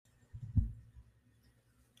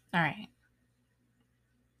All right.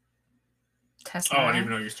 Test Oh, 9. I didn't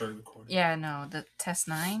even know you started recording. Yeah, no. The test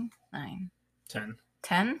 9? 9. 10.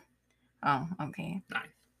 10? Oh, okay. 9.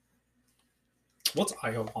 What's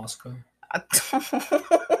ayahuasca?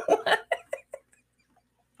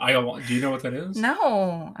 Do you know what that is?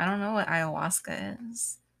 No, I don't know what ayahuasca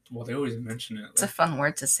is. Well, they always mention it. It's a fun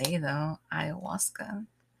word to say, though. Ayahuasca.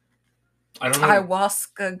 I don't know.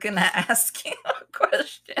 Ayahuasca gonna ask you a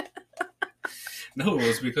question. No, it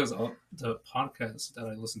was because the podcasts that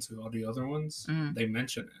I listen to, all the other ones, they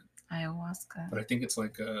mention it. Ayahuasca. But I think it's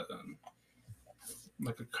like a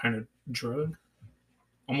kind of drug,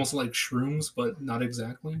 almost like shrooms, but not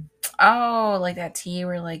exactly. Oh, like that tea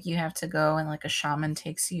where like you have to go and like a shaman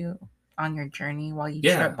takes you on your journey while you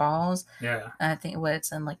trip balls. Yeah. And I think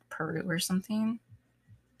it's in like Peru or something.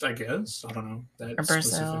 I guess. I don't know. That or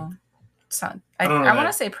Brazil. Specific. I want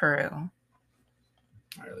to say Peru.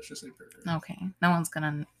 All right, let's just say Peru. Okay. No one's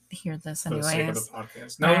going to hear this anyways. For the sake of the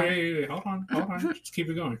podcast. No, hey, hold on. Just keep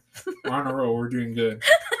it going. We're on a roll. We're doing good.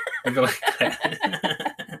 I feel like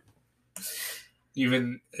that.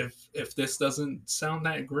 Even if this doesn't sound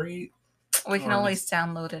that great, we can always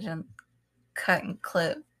download it and cut and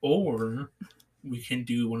clip. Or we can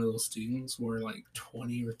do one of those things where like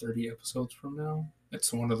 20 or 30 episodes from now,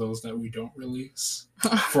 it's one of those that we don't release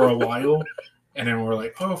for a while. And then we're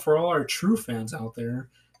like, oh, for all our true fans out there,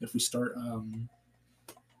 if we start,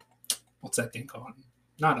 what's that thing called?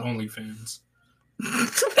 Not OnlyFans.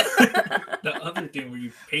 The other thing where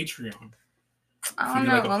you Patreon. I don't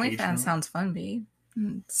know. Like OnlyFans sounds fun, babe.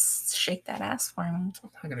 Shake that ass for me.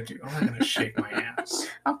 I'm not gonna shake my ass.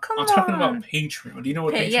 Oh, come on. I'm talking about Patreon. Do you know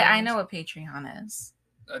what Patreon is? Yeah, I know what Patreon is.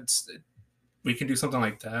 We can do something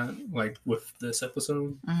like that, like with this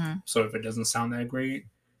episode. Mm-hmm. So if it doesn't sound that great,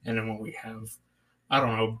 and then when we have, I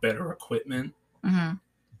don't know, better equipment. Mm-hmm.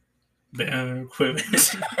 Better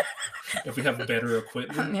equipment. If we have better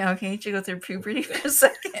equipment. Yeah, okay. You go through puberty for a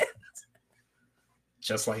second.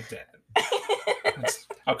 Just like that.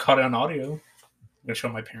 I'll cut it on audio. I'm going to show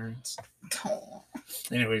my parents. Oh.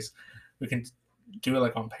 Anyways, we can do it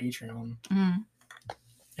like on Patreon. Mm.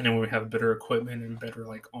 And then when we have better equipment and better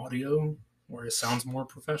like audio, where it sounds more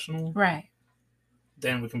professional. Right.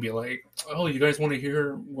 Then we can be like, oh, you guys want to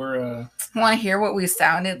hear where... Want to hear what we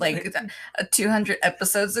sounded like 200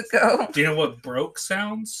 episodes ago? Do you know what broke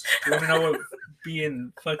sounds? You want to know what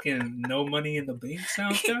being fucking no money in the bank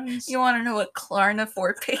sounds, guys? You want to know what Klarna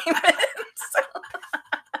for payments?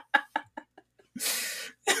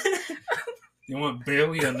 You want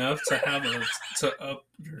barely enough to have to up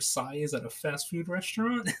your size at a fast food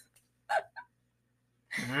restaurant?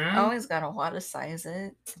 I always gotta want to size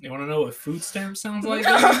it. You want to know what food stamp sounds like?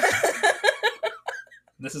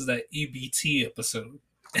 This is that EBT episode.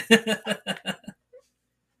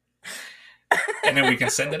 And then we can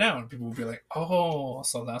send it out and people will be like, oh,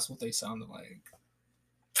 so that's what they sounded like.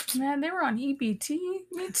 Man, they were on EBT.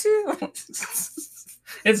 Me too.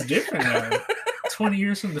 It's different now. 20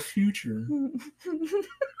 years from the future.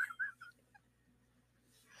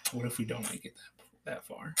 What if we don't make it that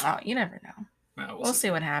far? Oh, you never know. We'll see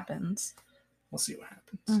what happens. We'll see what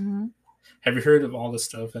happens. Mm-hmm. Have you heard of all the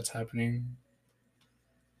stuff that's happening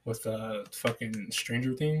with fucking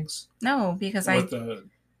Stranger Things? No, because I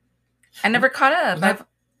never caught up.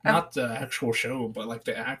 Not the actual show, but like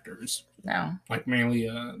the actors. No. Like mainly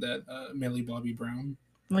that Millie Bobby Brown.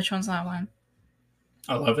 Which one's that one?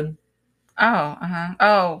 11. Oh, uh-huh.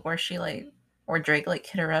 Oh, where she where Drake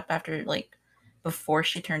hit her up after before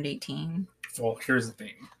she turned 18. Well, here's the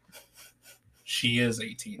thing. She is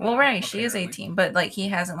 18. Well, right, apparently. She is 18, but he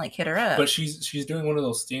hasn't hit her up. But she's doing one of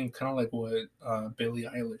those things, kind of like what Billie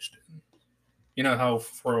Eilish did. You know how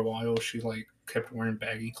for a while she kept wearing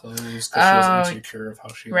baggy clothes because she was insecure of how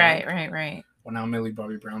she looked. Right. Well, now Millie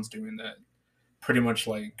Bobby Brown's doing that. Pretty much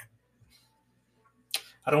I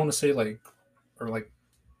don't want to say or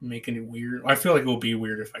making it weird. I feel like it will be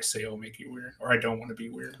weird if I say I'll make it weird, or I don't want to be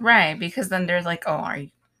weird. Right, because then they're like, oh, are you?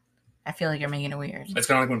 I feel like you're making it weird. It's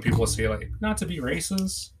kind of like when people say not to be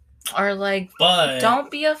racist. Or but don't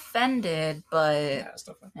be offended, but yeah,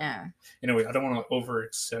 stuff like that. Yeah. Anyway, I don't want to over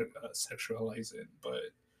sexualize it, but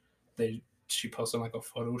she posted a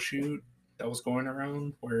photo shoot that was going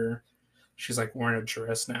around where she's wearing a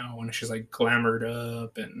dress now and she's glamored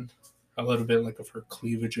up and a little bit of her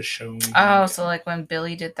cleavage is showing. Oh, so when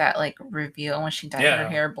Billie did that reveal when she dyed her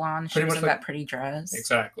hair blonde, she was in that pretty dress.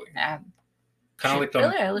 Exactly. Yeah. Kind of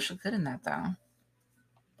Billie Eilish looked good in that though.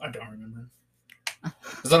 I don't remember.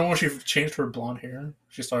 Is that when she changed her blonde hair?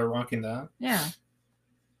 She started rocking that? Yeah.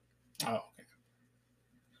 Oh,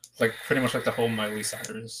 okay. Pretty much the whole Miley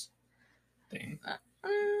Cyrus thing.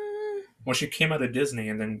 When she came out of Disney,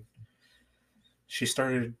 and then she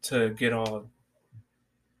started to get all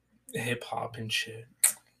hip hop and shit.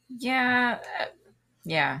 Yeah.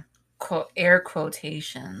 Yeah. Air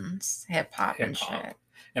quotations. Hip hop and Hip hop. shit.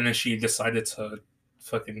 And then she decided to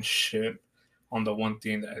fucking shit on the one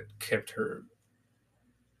thing that kept her,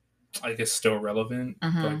 I guess, still relevant.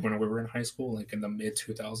 Like when we were in high school, like in the mid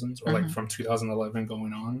 2000s, or like from 2011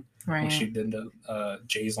 going on, when she Right. did the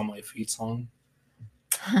J's on My Feet song.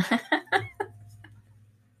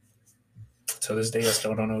 To this day, I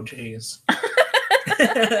still don't know J's.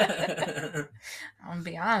 I'm gonna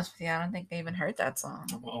be honest with you, I don't think they even heard that song.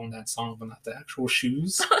 I'm gonna own that song, but not the actual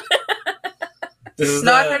shoes.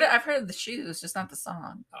 I've heard of the shoes, just not the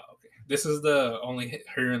song. Oh, okay. This is the only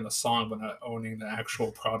hearing the song, but not owning the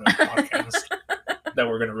actual product podcast that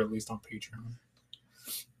we're gonna release on Patreon.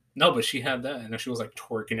 No, but she had that, and she was like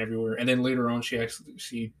twerking everywhere. And then later on,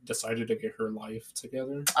 she decided to get her life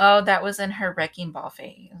together. Oh, that was in her wrecking ball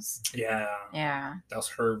phase. Yeah, yeah, that was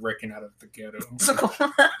her wrecking out of the ghetto.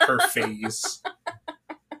 Her phase.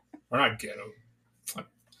 We're not ghetto.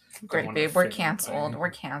 Great, babe. We're canceled. We're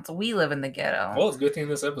canceled. We live in the ghetto. Well, it's a good thing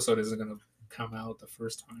this episode isn't gonna come out the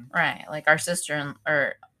first time. Right, like our sister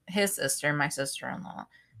or his sister, my sister-in-law.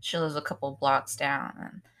 She lives a couple blocks down,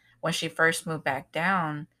 and when she first moved back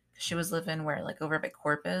down. She was living where, like, over by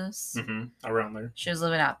Corpus? Around there. She was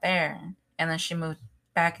living out there. And then she moved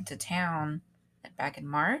back into town back in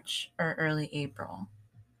March or early April.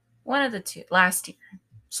 One of the two. Last year.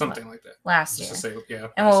 Something like that. Last year. Just to say, yeah.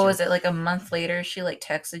 And what was it, like a month later, she, like,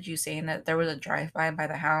 texted you saying that there was a drive-by by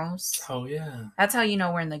the house? Oh, yeah. That's how you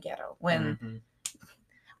know we're in the ghetto. When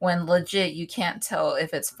legit you can't tell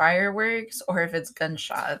if it's fireworks or if it's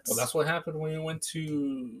gunshots. Well, that's what happened when we went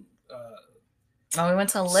to... we went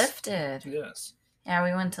to Lifted. Yes. Yeah,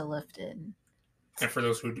 we went to Lifted. And for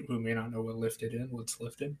those who may not know what Lifted is, what's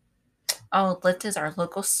Lifted? Oh, Lifted is our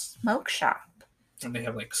local smoke shop. And they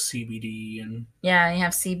have like CBD and... Yeah, you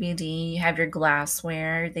have CBD, you have your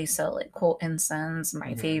glassware. They sell like cool incense,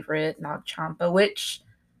 my favorite, Nag Champa, which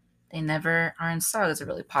they never are in stock. It's a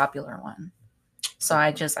really popular one. So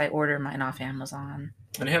I order mine off Amazon.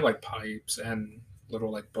 And they have like pipes and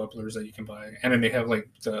little like bubblers that you can buy. And then they have like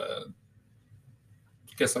they're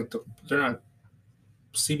not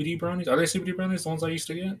CBD brownies. Are they CBD brownies? The ones I used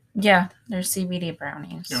to get? Yeah, they're CBD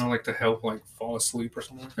brownies. You know, like to help like fall asleep or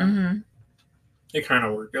something like that. It kind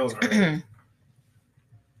of worked. It was alright.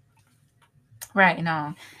 Right.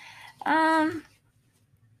 No.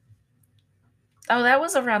 Oh, that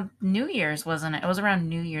was around New Year's, wasn't it? It was around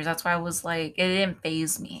New Year's. That's why I was like, it didn't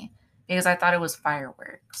faze me because I thought it was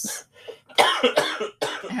fireworks.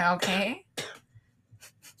 Okay.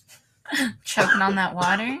 Choking on that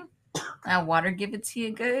water? That water give it to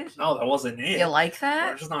you good? No, that wasn't it. You like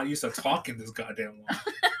that? I'm just not used to talking this goddamn long.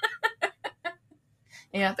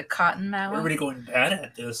 You got the cotton mouth? We're already going bad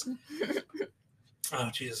at this. Oh,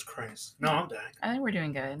 Jesus Christ. No, I'm back. I think we're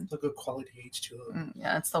doing good. It's a good quality H2O.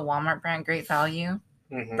 Yeah, it's the Walmart brand, great value.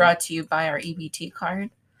 Brought to you by our EBT card.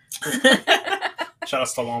 Shout out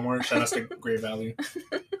to Walmart. Shout out to Great Value.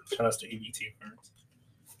 Shout out to EBT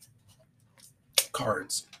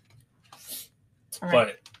cards. Right.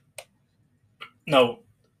 But no,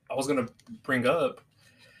 I was gonna bring up.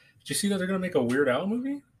 Did you see that they're gonna make a Weird Al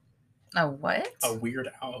movie? A what? A Weird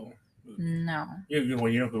Al movie. No. You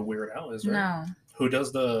know who Weird Al is, right? No. Who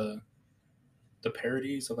does the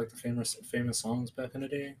parodies of like the famous songs back in the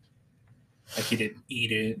day? Like he did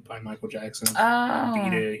 "Eat It" by Michael Jackson. Oh.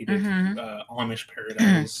 Beat It. He did Amish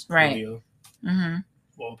Paradise right. video.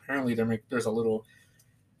 Well, apparently there's a little.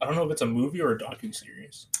 I don't know if it's a movie or a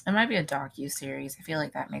docu-series. It might be a docu-series. I feel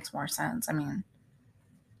like that makes more sense. I mean,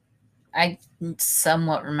 I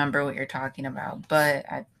somewhat remember what you're talking about, but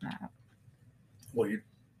I. Well,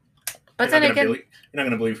 but then again, you're not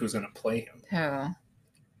gonna believe who's gonna play him. Who?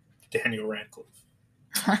 Daniel Radcliffe.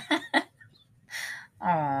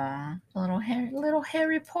 Aw, little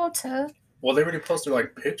Harry Potter. Well, they already posted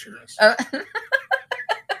like pictures.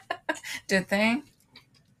 Did they?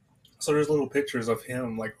 So there's little pictures of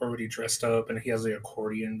him like already dressed up, and he has the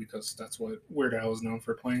accordion because that's what Weird Al is known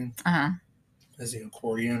for playing. Is the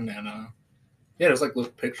accordion, and yeah, there's like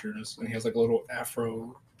little pictures, and he has like a little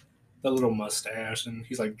afro, a little mustache, and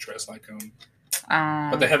he's like dressed like him.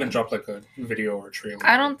 But they haven't dropped like a video or trailer.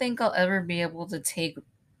 I don't think I'll ever be able to take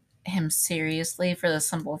him seriously for the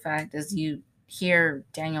simple fact is you hear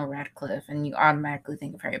Daniel Radcliffe and you automatically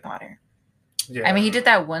think of Harry Potter. Yeah. I mean, he did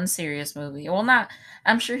that one serious movie. Well,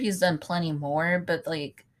 I'm sure he's done plenty more, but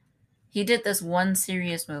like he did this one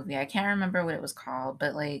serious movie. I can't remember what it was called,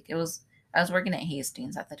 but like I was working at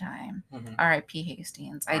Hastings at the time. R.I.P.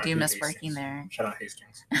 Hastings. I do miss working there. Shout out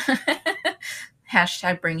Hastings.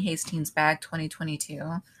 Hashtag bring Hastings back 2022.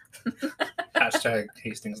 Hashtag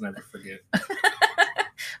Hastings never forget.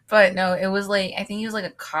 But no, it was like, I think he was like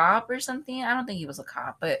a cop or something. I don't think he was a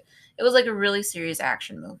cop, but it was like a really serious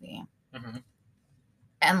action movie. Mm-hmm.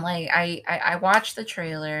 And like I watched the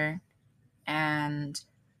trailer, and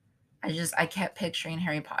I kept picturing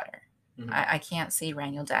Harry Potter. Mm-hmm. I can't see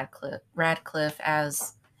Radcliffe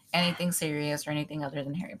as anything serious or anything other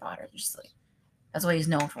than Harry Potter. Just like, that's what he's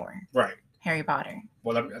known for. Right. Harry Potter.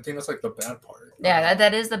 Well, I think that's like the bad part. Yeah,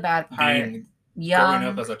 that is the bad part. Growing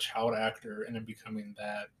up as a child actor and then becoming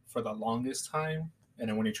that for the longest time, and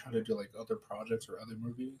then when you try to do like other projects or other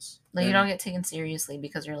movies, like you don't get taken seriously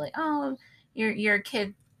because you're like, oh, you're a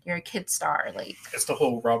kid star. Like, it's the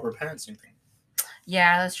whole Robert Pattinson thing.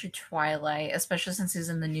 Yeah, that's true. Twilight, especially since he's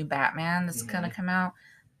in the new Batman that's gonna come out.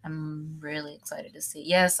 I'm really excited to see.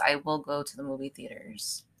 Yes, I will go to the movie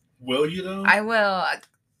theaters. Will you though? I will.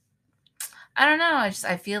 I don't know.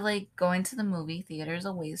 I feel like going to the movie theater is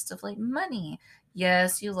a waste of like money.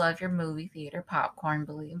 Yes, you love your movie theater popcorn,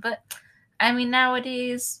 but I mean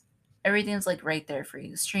nowadays everything's like right there for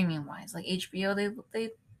you streaming wise. Like HBO, they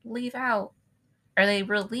leave out or they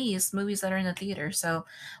release movies that are in the theater. So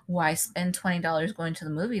why spend $20 going to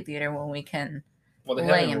the movie theater when we can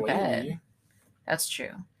lay in bed? That's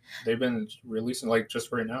true. They've been releasing, like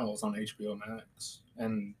just right now, it's on HBO Max,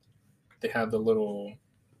 and they have the little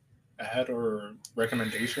ad or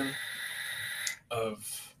recommendation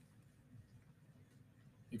of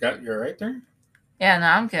you're right there. Yeah, no,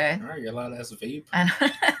 I'm good. All right, you're allowed to ask vape. I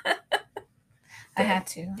had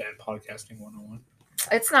to. Bad podcasting 101.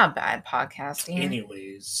 It's not bad podcasting.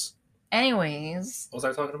 Anyways, what was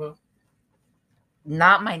I talking about?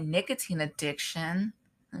 Not my nicotine addiction.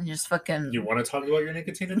 Just fucking. You want to talk about your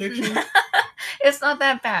nicotine addiction? It's not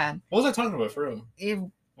that bad. What was I talking about for real? I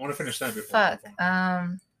want to finish that before. Fuck.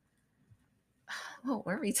 What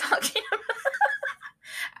were we talking about?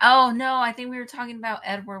 Oh no, I think we were talking about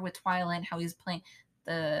Edward with Twilight, how he's playing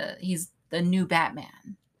he's the new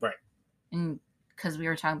Batman. Right. And because we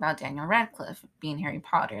were talking about Daniel Radcliffe being Harry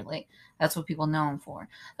Potter. Like, that's what people know him for.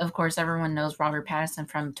 Of course, everyone knows Robert Pattinson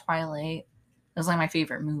from Twilight. It was like my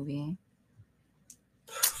favorite movie.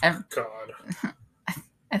 God.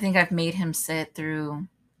 I think I've made him sit through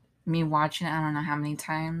me watching it I don't know how many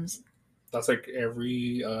times. That's like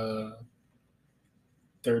every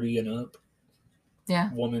 30 and up.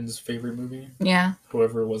 Yeah. Woman's favorite movie. Yeah.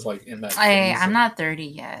 Whoever was like in that. I'm not 30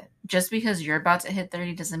 yet. Just because you're about to hit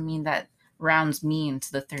 30 doesn't mean that rounds me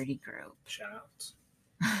into the 30 group. Shout out.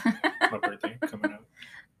 My birthday coming up.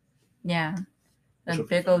 Yeah. The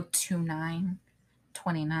big old 29.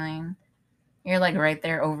 You're like right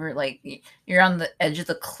there over, like you're on the edge of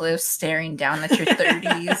the cliff staring down at your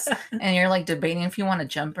 30s and you're like debating if you want to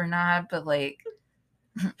jump or not, but like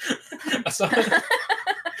I saw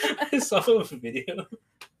a video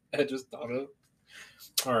I just thought of.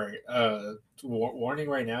 All right. Warning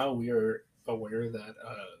right now, we are aware that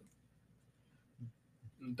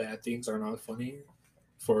bad things are not funny.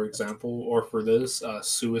 For example, or for this,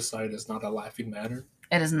 suicide is not a laughing matter.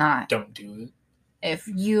 It is not. Don't do it. If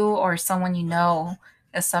you or someone you know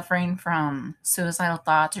is suffering from suicidal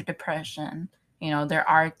thoughts or depression, there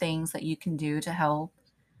are things that you can do to help.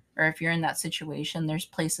 Or if you're in that situation, there's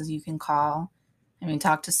places you can call. I mean,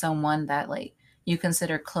 talk to someone that like you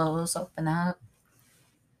consider close, open up.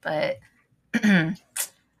 But the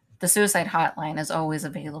suicide hotline is always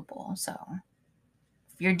available. So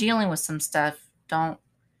if you're dealing with some stuff, don't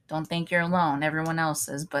think you're alone. Everyone else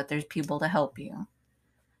is, but there's people to help you.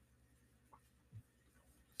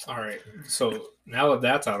 All right. So now that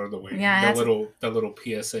that's out of the way, yeah, the little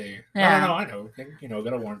PSA. Yeah. I know.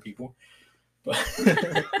 Gotta warn people. But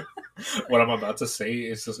what I'm about to say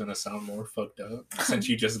is just gonna sound more fucked up since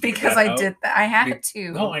you just because I did that. I had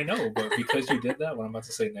to. No, I know, but because you did that, what I'm about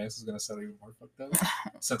to say next is gonna sound even more fucked up.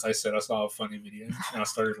 Since I said I saw a funny video and I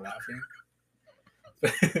started laughing.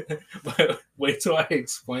 But wait till I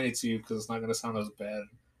explain it to you because it's not gonna sound as bad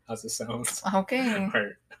as it sounds. Okay. All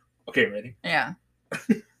right. Okay, ready? Yeah.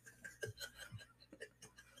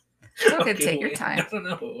 It's okay, take your time.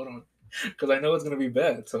 No, hold on. Because I know it's going to be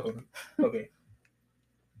bad, so... Okay.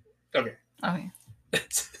 Oh my God.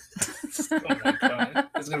 It's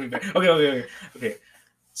going to be bad. Okay.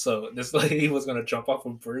 So, this lady was going to jump off a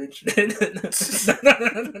bridge. No. It's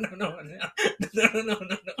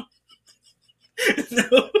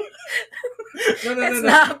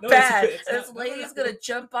not bad. This lady's going to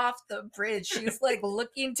jump off the bridge. She's like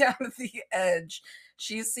looking down at the edge.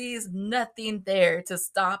 She sees nothing there to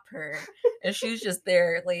stop her. And she's just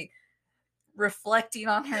there like reflecting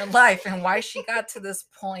on her life and why she got to this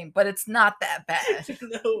point. But it's not that bad.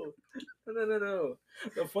 No. No.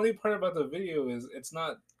 The funny part about the video is it's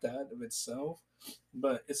not that of itself,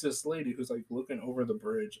 but it's this lady who's like looking over the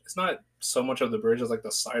bridge. It's not so much of the bridge as like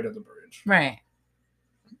the side of the bridge. Right.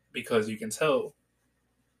 Because you can tell.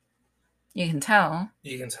 You can tell.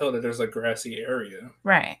 You can tell that there's a grassy area.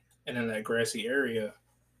 Right. And in that grassy area,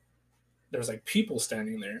 there's like people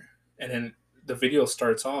standing there. And then the video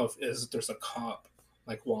starts off is there's a cop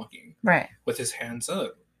like walking. Right. With his hands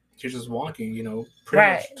up. He's just walking,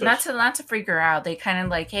 pretty much. Not to freak her out. They kind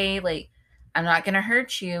of like, hey, like, I'm not gonna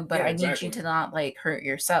hurt you, but I need you to not like hurt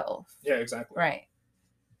yourself. Yeah, exactly. Right.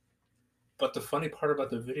 But the funny part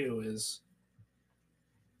about the video is,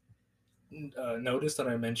 notice that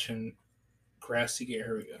I mentioned grassy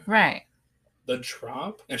area. Right. The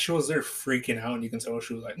drop, and she was there freaking out, and you can tell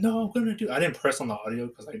she was like, "No, I'm gonna do." I didn't press on the audio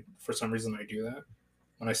because for some reason, I do that.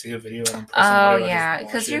 When I see a video, I don't press on the audio. Oh, yeah,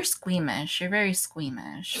 because you're squeamish. You're very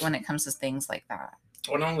squeamish when it comes to things like that.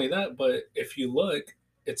 Well, not only that, but if you look,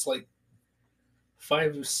 it's like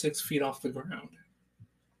 5 or 6 feet off the ground.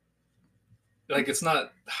 Like, it's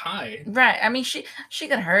not high. Right. I mean, she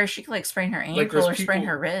could hurt. She could like sprain her ankle or sprain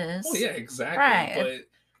her wrist. Oh, yeah, exactly. Right. But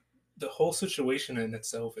the whole situation in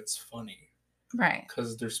itself, it's funny. Right.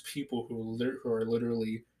 Because there's people who are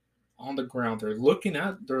literally on the ground. They're looking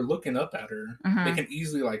up at her. Mm-hmm. They can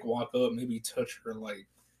easily like walk up, maybe touch her like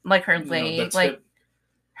her leg, like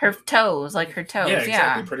her toes, like her toes. Yeah,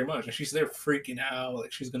 exactly, pretty much. And she's there freaking out,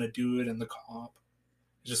 like she's gonna do it, and the cop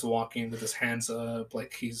is just walking with his hands up,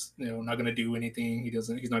 like he's not gonna do anything.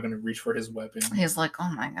 He's not gonna reach for his weapon. He's like, oh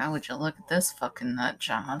my god, would you look at this fucking nut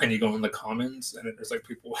job? And you go in the comments, and there's like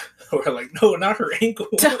people who are like, no, not her ankle.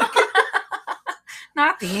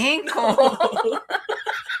 Not the ankle.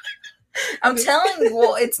 I'm telling you,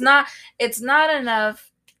 well, it's not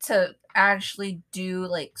enough to actually do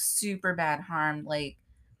like super bad harm, like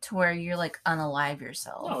to where you're like unalive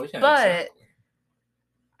yourself. Oh, yeah, but exactly.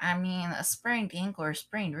 I mean, a sprained ankle or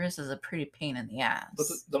sprained wrist is a pretty pain in the ass. But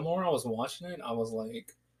the more I was watching it, I was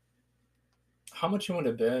like, how much you want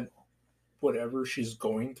to bet whatever she's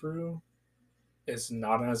going through is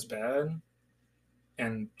not as bad,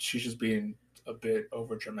 and she's just being a bit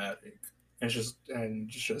over dramatic and just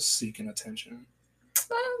seeking attention.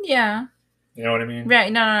 Yeah. You know what I mean?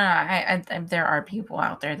 Right. No. I there are people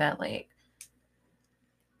out there that like,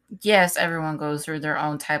 yes, everyone goes through their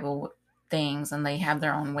own type of things and they have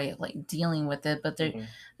their own way of like dealing with it. But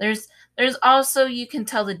there's also, you can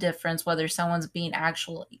tell the difference whether someone's being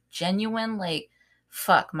actually genuine, like,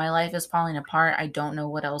 fuck, my life is falling apart. I don't know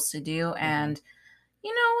what else to do. And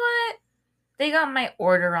you know what? They got my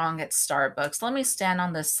order wrong at Starbucks. Let me stand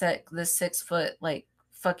on this 6 foot like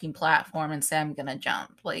fucking platform and say I'm gonna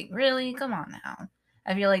jump. Like, really? Come on now.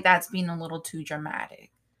 I feel like that's being a little too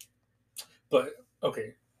dramatic. But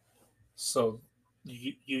okay, so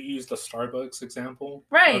you use the Starbucks example,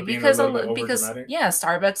 right? Because yeah,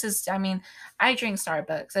 Starbucks is. I mean, I drink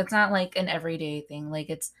Starbucks. It's not like an everyday thing.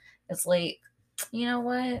 Like it's like, you know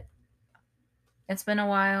what? It's been a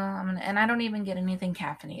while, and I don't even get anything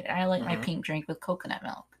caffeinated. I like my pink drink with coconut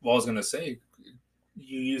milk. Well, I was gonna say,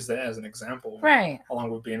 you use that as an example, right?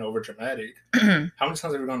 Along with being over dramatic. How many times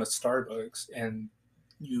have you gone to Starbucks and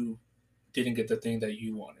you didn't get the thing that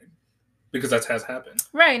you wanted? Because that has happened,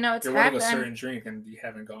 right? No, it's you're happened. wanting a certain drink and you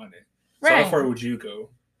haven't gotten it. So right. How far would you go?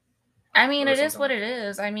 I mean, it is what it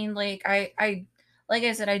is. I mean, like like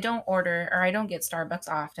I said, I don't order or I don't get Starbucks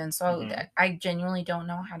often. So I genuinely don't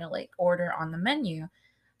know how to like order on the menu.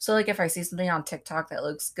 So like if I see something on TikTok that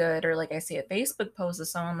looks good, or like I see a Facebook post of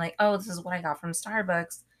someone like, oh, this is what I got from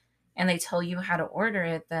Starbucks, and they tell you how to order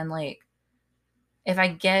it, then like if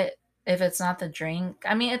it's not the drink,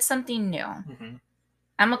 I mean, it's something new.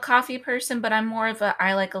 I'm a coffee person, but I'm more of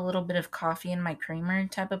I like a little bit of coffee in my creamer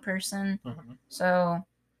type of person. So,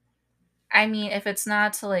 I mean, if it's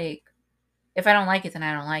not to like, if I don't like it, then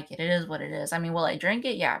I don't like it. It is what it is. I mean, will I drink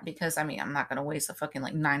it? Yeah, because I mean, I'm not gonna waste a fucking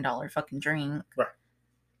like $9 fucking drink. Right.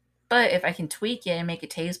 But if I can tweak it and make it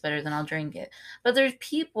taste better, then I'll drink it. But there's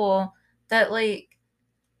people that like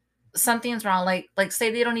something's wrong. Like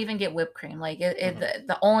say they don't even get whipped cream. Like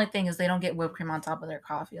the only thing is they don't get whipped cream on top of their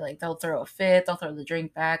coffee. Like they'll throw a fit. They'll throw the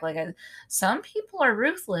drink back. Like some people are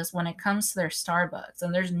ruthless when it comes to their Starbucks,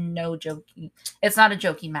 and there's no joking. It's not a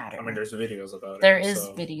joking matter. I mean, there's videos about it. There is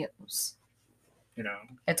videos. You know,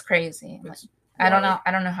 it's crazy. Like, I don't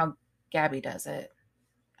know how Gabby does it.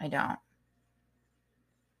 I don't.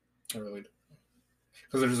 I really don't.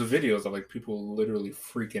 Because there's videos of like people literally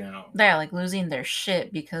freaking out. Yeah, like losing their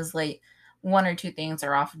shit because like one or two things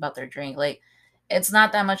are off about their drink. Like it's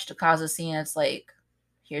not that much to cause a scene. It's like,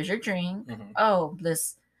 here's your drink. Oh,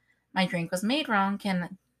 my drink was made wrong.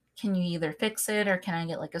 Can can you either fix it or can I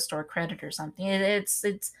get like a store credit or something?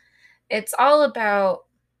 It's all about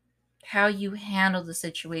how you handle the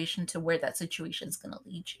situation to where that situation is going to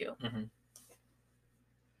lead you. Mm-hmm.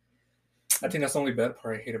 I think that's the only bad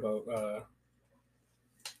part I hate about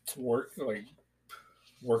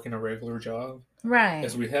working a regular job. Right.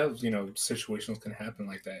 As we have, situations can happen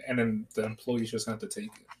like that, and then the employees just have to take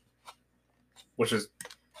it, which is,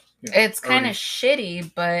 it's kind of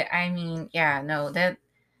shitty. But I mean, yeah, no, that,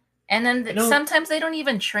 and then sometimes they don't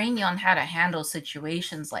even train you on how to handle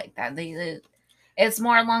situations like that. It's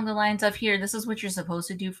more along the lines of, here, this is what you're supposed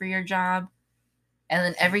to do for your job, and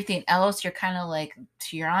then everything else you're kind of like,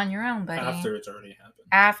 you're on your own, buddy. After it's already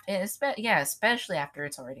happened. Especially after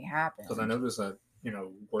it's already happened. Because I noticed that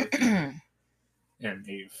working in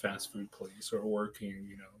a fast food place or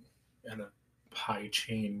working, in a high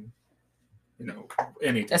chain,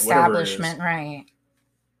 anything, establishment, whatever it is, right?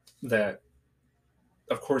 That,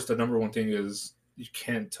 of course, the number one thing is you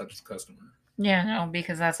can't touch the customer. Yeah, no,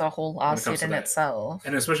 because that's a whole lawsuit in itself.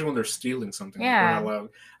 And especially when they're stealing something. Yeah. Like, we're not allowed.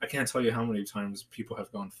 I can't tell you how many times people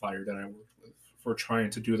have gone fired that I worked with for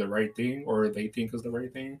trying to do the right thing, or they think is the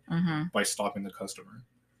right thing, by stopping the customer.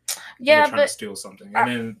 Yeah, trying to steal something. And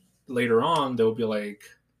then later on, they'll be like,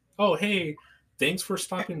 oh, hey, thanks for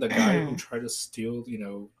stopping the guy who tried to steal,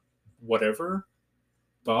 whatever.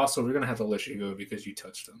 But also, we're going to have to let you go because you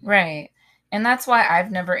touched him. Right. And that's why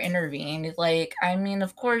I've never intervened. Like, I mean,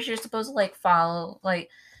 of course, you're supposed to, like, follow, like,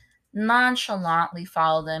 nonchalantly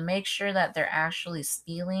follow them, make sure that they're actually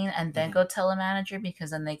stealing, and then go tell a manager,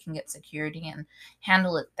 because then they can get security and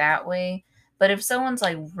handle it that way. But if someone's,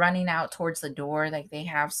 like, running out towards the door, like, they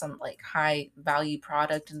have some, like, high value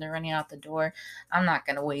product and they're running out the door, I'm not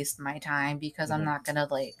going to waste my time, because I'm not going to,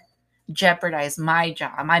 like, jeopardize my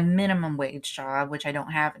job, my minimum wage job, which I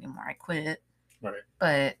don't have anymore. I quit. Right.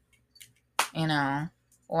 But,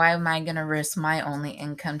 why am I going to risk my only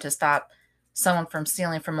income to stop someone from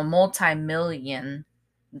stealing from a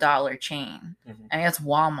multi-million-dollar chain? I mean, it's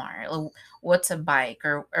Walmart. What's a bike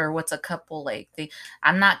or what's a couple, like,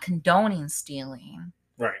 I'm not condoning stealing.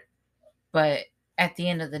 Right. But at the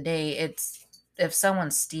end of the day, it's, if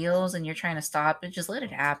someone steals and you're trying to stop it, just let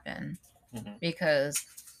it happen. Because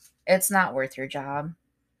it's not worth your job.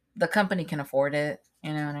 The company can afford it.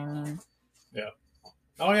 You know what I mean? Yeah.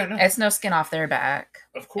 Oh, yeah, no. It's no skin off their back.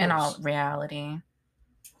 Of course. In all reality.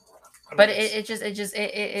 But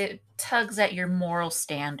it tugs at your moral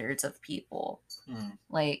standards of people.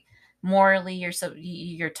 Like, morally,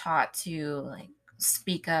 you're taught to, like,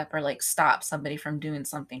 speak up or, like, stop somebody from doing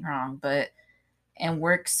something wrong. But in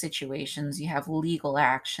work situations, you have legal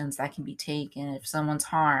actions that can be taken if someone's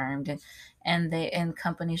harmed, and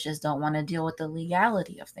companies just don't want to deal with the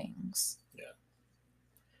legality of things. Yeah.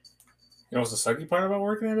 You know what's the sucky part about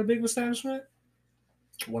working at a big establishment?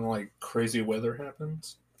 When, like, crazy weather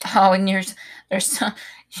happens. Oh, and you just.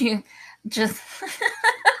 You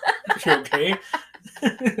okay?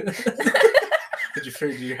 Did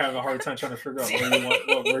you have a hard time trying to figure out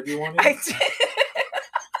what word you wanted? I did.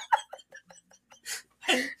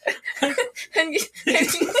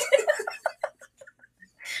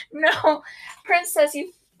 No, Princess,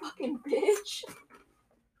 you fucking bitch.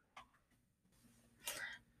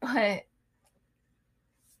 But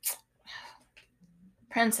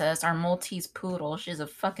Princess, our Maltese poodle, she's a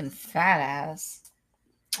fucking fat ass.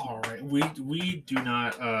 All right, we do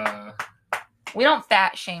not. We don't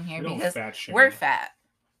fat shame here, because fat shame. We're fat.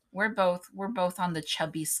 We're both on the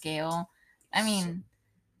chubby scale. I mean,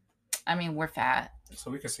 we're fat.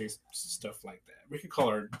 So we could say stuff like that. We could call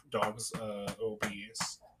our dogs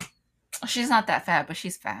obese. She's not that fat, but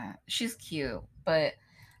she's fat. She's cute, but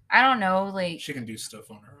I don't know, like, she can do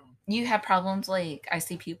stuff on her own. You have problems, like, I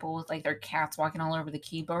see people with, like, their cats walking all over the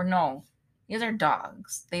keyboard. No, these are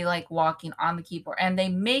dogs. They like walking on the keyboard, and they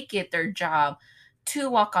make it their job to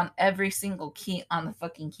walk on every single key on the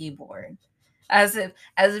fucking keyboard. As if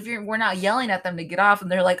we're not yelling at them to get off,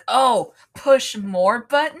 and they're like, oh, push more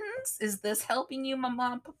buttons? Is this helping you,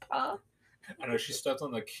 Mama and Papa? I know she stepped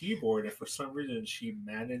on the keyboard, and for some reason she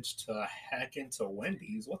managed to hack into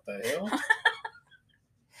Wendy's. What the hell?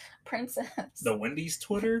 Princess. The Wendy's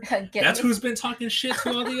Twitter? That's who's been talking shit to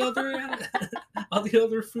all the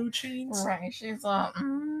other food chains? Right. She's like,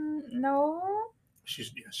 no. She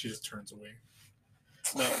just turns away.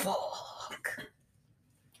 No. Fuck.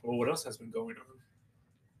 Well, what else has been going on?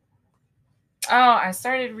 Oh, I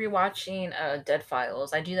started rewatching Dead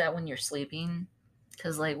Files. I do that when you're sleeping,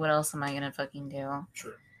 because, like, what else am I gonna fucking do?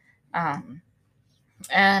 Sure. And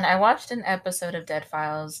I watched an episode of Dead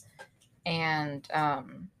Files, and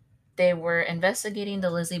they were investigating the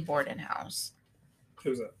Lizzie Borden house.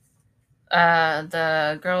 Who's that?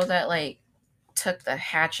 The girl that like took the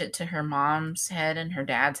hatchet to her mom's head and her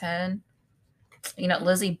dad's head. You know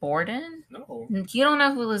Lizzie Borden? No. You don't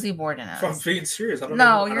know who Lizzie Borden is. I'm being serious. I don't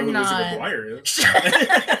know. I know who not. Lizzie McGuire is.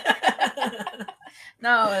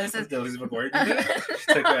 No, it's just... Lizzie McGuire did that?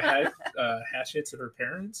 She took a hatchet to her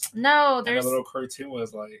parents? No, there's... And the little cartoon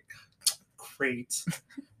was like, great.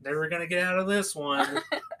 Never gonna get out of this one.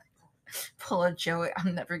 Pull a Joey.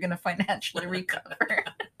 I'm never gonna financially recover.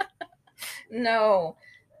 No.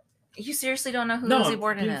 You seriously don't know who Lizzie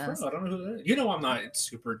Borden is? I don't know who that is. You know I'm not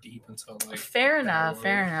super deep until like... Fair enough.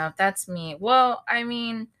 That's me. Well, I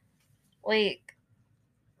mean, like,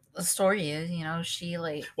 the story is, you know, she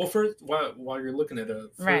like... Well, first, while you're looking at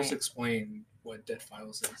it, first explain what Dead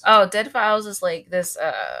Files is. Oh, Dead Files is like this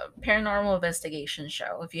paranormal investigation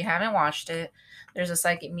show. If you haven't watched it, there's a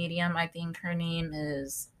psychic medium. I think her name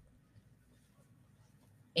is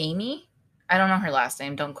Amy. I don't know her last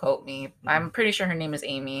name. Don't quote me. Mm-hmm. I'm pretty sure her name is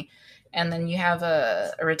Amy. And then you have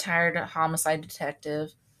a retired homicide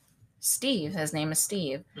detective, Steve. His name is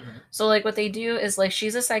Steve. Mm-hmm. So, like, what they do is, like,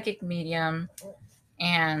 she's a psychic medium.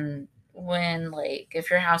 And when, like, if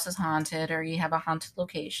your house is haunted or you have a haunted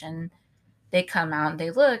location, they come out and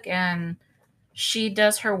they look. And she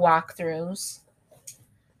does her walkthroughs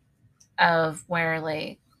of where,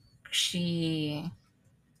 like, she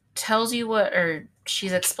tells you what, or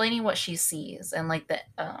she's explaining what she sees and, like, the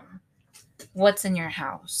what's in your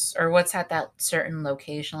house or what's at that certain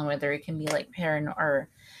location, whether it can be like paranormal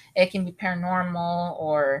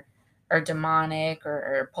or demonic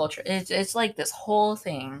or polter. It's like this whole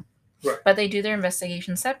thing. Right. But they do their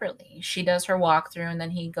investigation separately. She does her walkthrough and then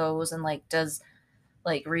he goes and like does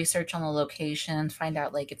like research on the location, find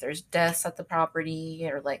out like if there's deaths at the property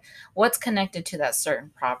or like what's connected to that certain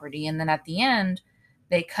property. And then at the end,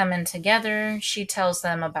 they come in together. She tells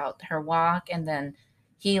them about her walk and then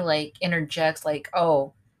he like interjects like,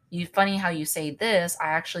 oh, funny how you say this. I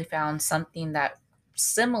actually found something that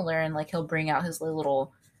similar, and like he'll bring out his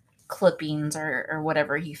little clippings or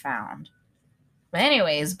whatever he found. But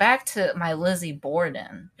anyways, back to my Lizzie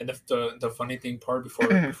Borden. And the funny thing part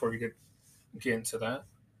before you get into that,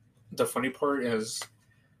 the funny part is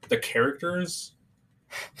the characters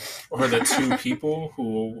or the two people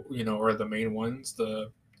who, you know, are the main ones,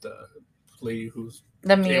 the lady who's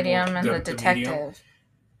the medium and the detective.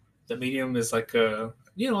 The medium is like a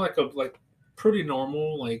pretty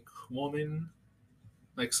normal like woman,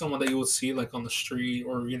 like someone that you would see like on the street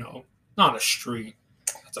or, you know, not a street.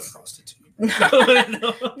 That's a prostitute.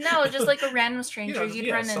 No, just like a random stranger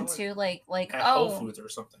you'd run into like at Whole Foods or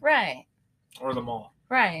something. Right. Or the mall.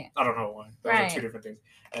 Right. I don't know why. Those are two different things.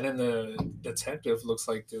 And then the detective looks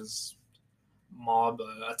like this mob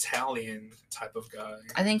Italian type of guy.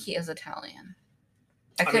 I think he is Italian.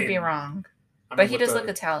 I could be wrong. But he does look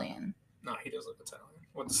Italian. No, he does look Italian.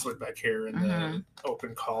 With the slick back hair and the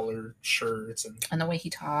open collar shirts and the way he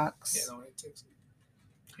talks. Yeah, the way he takes it.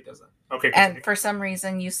 He does that. Okay. Continue. And for some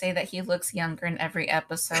reason you say that he looks younger in every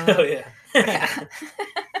episode. Oh yeah. Yeah.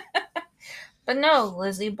 But no,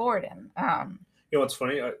 Lizzie Borden. You know what's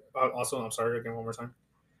funny? I'm sorry again one more time.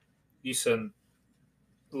 You said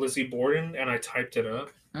Lizzie Borden and I typed it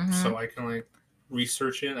up so I can like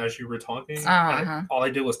research it as you were talking. All I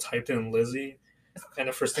did was typed in Lizzie, and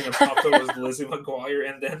the first thing that popped up was Lizzie McGuire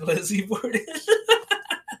and then Lizzie Borden.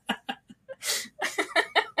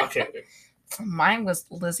 Okay. Mine was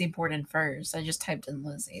Lizzie Borden first. I just typed in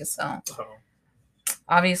Lizzie, so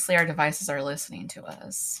obviously our devices are listening to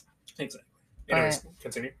us. Exactly. Anyways,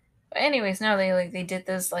 continue. But anyways, no, they did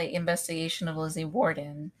this like investigation of Lizzie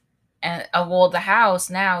Borden. And well, the house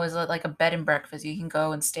now is like a bed and breakfast. You can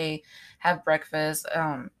go and stay, have breakfast.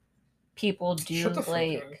 People do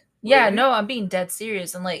like, yeah, really? No, I'm being dead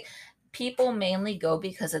serious. And like, people mainly go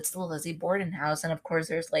because it's the Lizzie Borden house, and of course,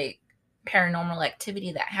 there's like paranormal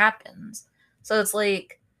activity that happens. So it's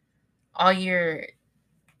like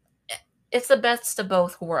it's the best of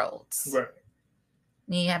both worlds. Right.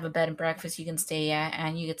 You have a bed and breakfast you can stay at,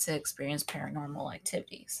 and you get to experience paranormal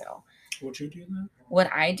activity. So. Would you do that? Would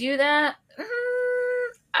I do that?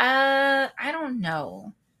 I don't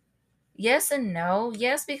know. Yes and no.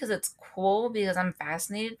 Yes, because it's cool, because I'm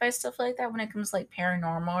fascinated by stuff like that when it comes to like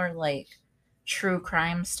paranormal or like true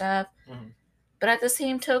crime stuff. Mm-hmm. But at the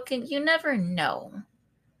same token, you never know,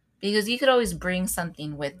 because you could always bring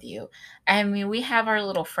something with you. I mean, we have our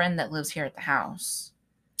little friend that lives here at the house.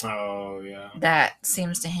 Oh, yeah. That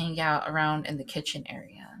seems to hang out around in the kitchen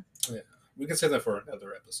area. Yeah. We can save that for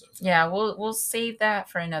another episode. Yeah, we'll save that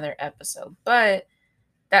for another episode. But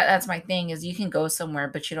that's my thing, is you can go somewhere,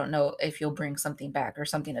 but you don't know if you'll bring something back or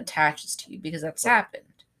something attaches to you, because that's happened.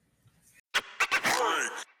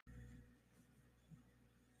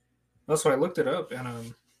 That's why I looked it up,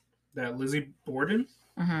 and that Lizzie Borden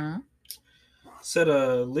Mm-hmm. said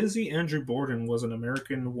Lizzie Andrew Borden was an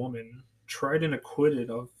American woman tried and acquitted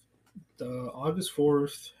of the August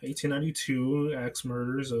 4th, 1892 axe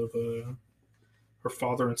murders of her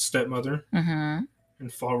father and stepmother Mm-hmm. in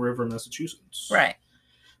Fall River, Massachusetts. Right.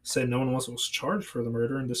 Said no one was charged for the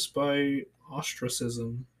murder, and despite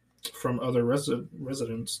ostracism from other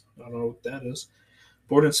residents, I don't know what that is,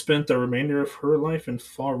 Borden spent the remainder of her life in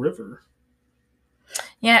Fall River.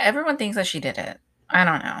 Yeah, everyone thinks that she did it. I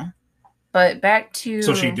don't know. But back to...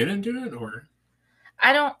 So she didn't do it, or?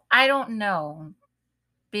 I don't know.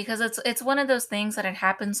 Because it's one of those things that had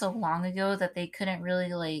happened so long ago that they couldn't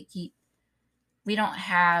really, like, we don't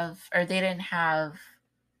have, or they didn't have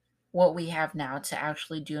what we have now to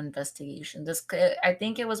actually do investigation. I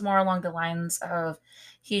think it was more along the lines of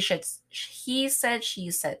he said, she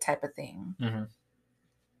said type of thing. Mm-hmm.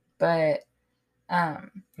 But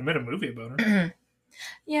they made a movie about her.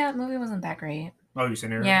 Yeah, the movie wasn't that great. Oh, you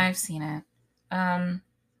seen it? Yeah, I've seen it.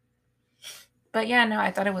 But yeah, no,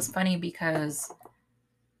 I thought it was funny because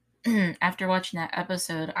after watching that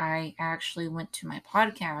episode, I actually went to my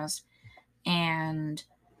podcast, and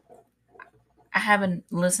I haven't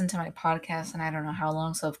listened to my podcast in I don't know how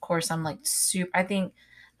long. So of course I'm like I think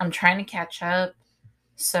I'm trying to catch up.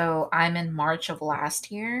 So I'm in March of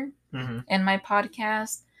last year in my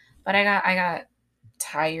podcast, but I got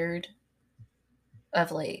tired of,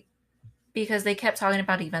 like, because they kept talking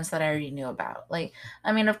about events that I already knew about. Like,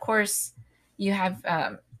 I mean, of course you have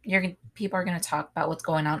people are going to talk about what's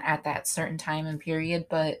going on at that certain time and period,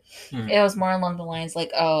 but it was more along the lines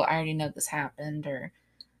like, oh, I already know this happened, or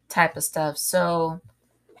type of stuff. So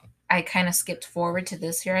I kind of skipped forward to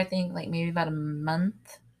this year, I think, like maybe about a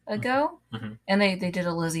month ago. And they did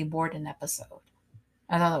a Lizzie Borden episode.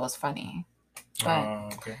 I thought that was funny.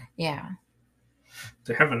 But okay. Yeah.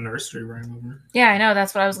 They have a nursery rhyme over. Yeah, I know.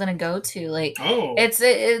 That's what I was gonna go to. Like,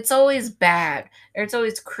 it's always bad, or it's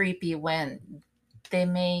always creepy when they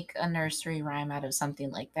make a nursery rhyme out of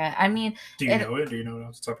something like that. I mean, do you know it? Do you know it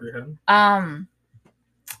off the top of your head?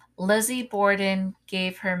 Lizzie Borden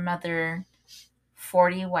gave her mother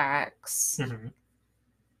 40 whacks.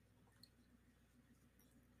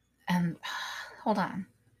 And hold on,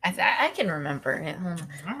 I can remember it. Hold on.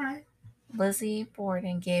 All right. Lizzie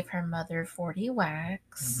Borden gave her mother 40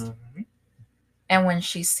 whacks. And when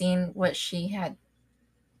she seen what she had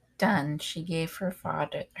done, she gave her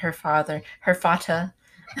father. It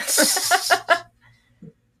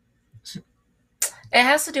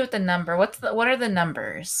has to do with the number. What are the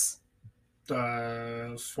numbers?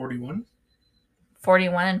 41.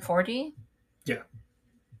 41 and 40? Yeah.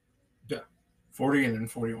 40 and then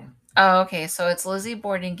 41. Oh, okay. So it's Lizzie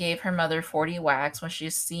Borden gave her mother 40 whacks. When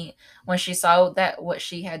she saw that what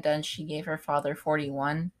she had done, she gave her father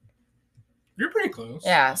 41. You're pretty close.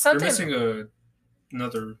 Yeah, something. You're missing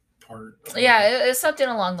another part. Yeah, it's something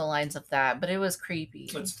along the lines of that, but it was creepy.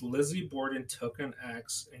 It's Lizzie Borden took an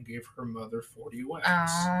axe and gave her mother 40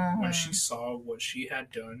 whacks. When she saw what she had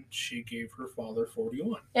done, she gave her father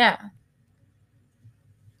 41. Yeah.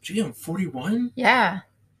 She gave him 41? Yeah.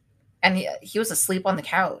 And he was asleep on the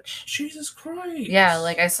couch. Jesus Christ. Yeah,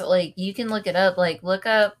 like I said, like you can look it up. Like look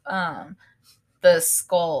up the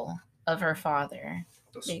skull of her father.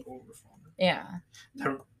 The skull of her father. Yeah.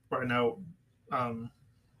 Right now,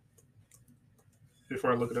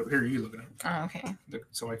 before I look it up, here you look it up. Oh, okay.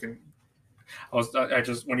 So I can. I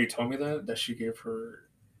just when you told me that she gave her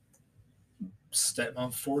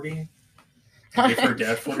stepmom 40, gave her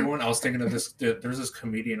dad 41. I was thinking of this. There's this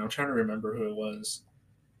comedian. I'm trying to remember who it was.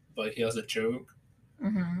 But he has a joke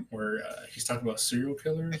where he's talking about serial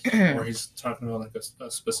killers, or he's talking about like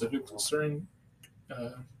a specific certain,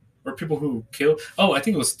 or people who kill. Oh, I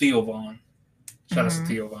think it was Theo Vaughn. Shout out to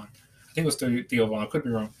Theo Vaughn. I think it was Theo Vaughn. I could be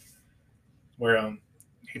wrong. Where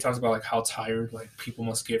he talks about like how tired like people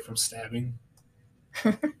must get from stabbing.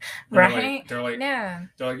 Right. They're like, yeah.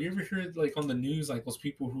 They're like, you ever hear like on the news like those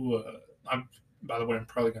people who by the way, I'm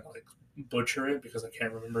probably gonna like butcher it because I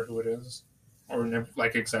can't remember who it is. Or never,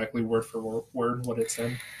 like exactly word for word what it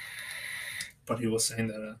said, but he was saying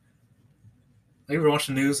that I ever watch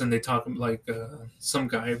the news and they talk like some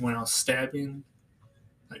guy went out stabbing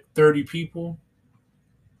like 30 people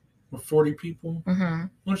or 40 people.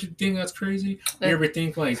 Don't you think that's crazy? You ever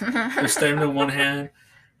think like they're stabbing in one hand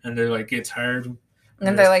and they're like get tired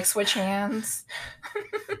and they like switch hands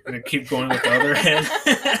and they keep going with the other hand.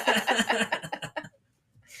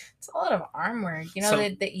 It's a lot of arm work. You know,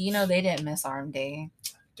 they didn't miss arm day.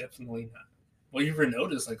 Definitely not. Well, you ever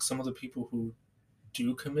notice like some of the people who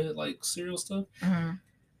do commit like serial stuff,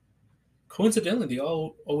 coincidentally, they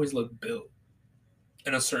all always look built.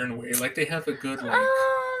 in a certain way? Like they have a good like.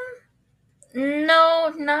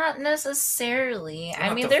 No, not necessarily.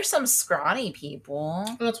 I mean, The, there's some scrawny people.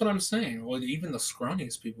 well, that's what I'm saying. Well, even the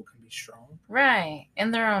scrawniest people can be strong. Right.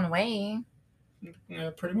 In their own way. Yeah,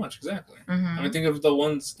 pretty much, exactly. Mm-hmm. I mean, think of the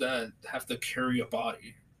ones that have to carry a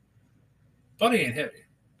body. Body ain't heavy.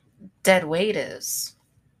 Dead weight is.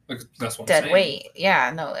 Like, that's what I'm Dead saying. weight.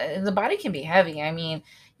 Yeah, no, the body can be heavy. I mean,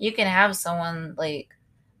 you can have someone like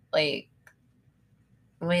weigh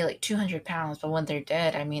like 200 pounds, but when they're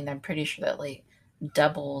dead, I mean, I'm pretty sure that like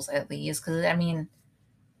doubles at least. Because, I mean,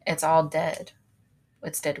 it's all dead.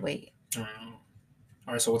 It's dead weight.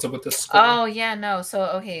 All right, so what's up with this skull? Oh, yeah, no. So,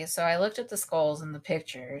 okay, so I looked at the skulls in the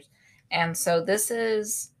pictures. And so this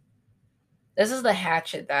is the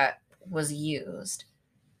hatchet that was used.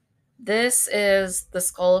 This is the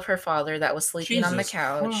skull of her father that was sleeping on the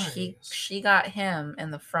couch. She got him in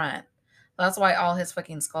the front. That's why all his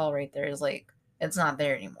fucking skull right there is like, it's not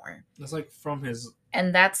there anymore. That's like from his.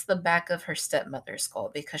 And that's the back of her stepmother's skull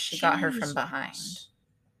because she got her from behind.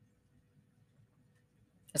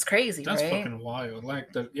 It's crazy, That's right? fucking wild.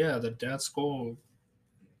 Like the dad's skull.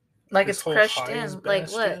 Like it's crushed in. Like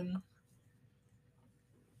look.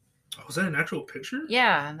 Oh, was that an actual picture?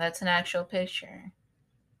 Yeah, that's an actual picture.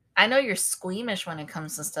 I know you're squeamish when it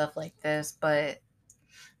comes to stuff like this, but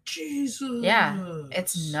Jesus. Yeah,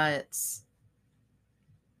 it's nuts.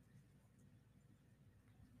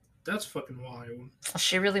 That's fucking wild.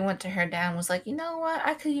 She really went to her dad and was like, you know what?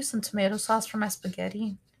 I could use some tomato sauce for my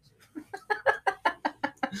spaghetti.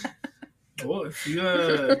 Well, if you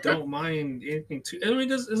don't mind anything too, I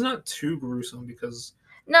mean, it's not too gruesome because.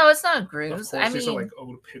 No, it's not gruesome. Of course, these are like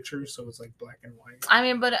old pictures, so it's like black and white. I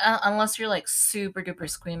mean, but unless you're like super duper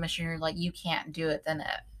squeamish and you're like, you can't do it, then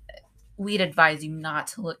we'd advise you not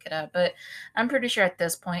to look it up. But I'm pretty sure at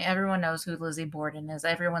this point, everyone knows who Lizzie Borden is.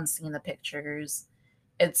 Everyone's seen the pictures.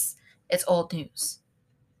 It's old news,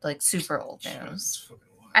 like super old news.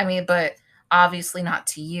 I mean, but obviously not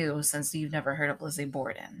to you since you've never heard of Lizzie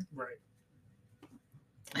Borden. Right.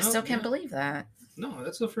 I still can't believe that. No,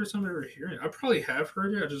 that's the first time I ever heard it. I probably have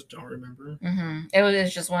heard it. I just don't remember. Mm-hmm. It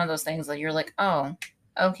was just one of those things that you're like, oh,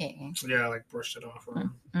 okay. Yeah, I like brushed it off.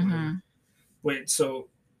 Mm-hmm. Wait, so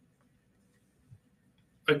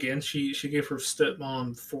again, she gave her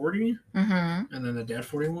stepmom 40, mm-hmm. and then the dad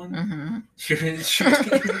 41. Mm-hmm. She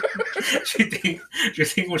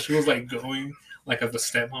think when she was like going like at the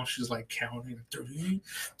stepmom, she's like counting 38,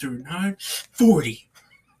 39, 40.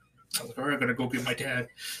 I was like, all right, I'm gonna go get my dad.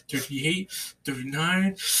 38,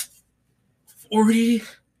 39, 40.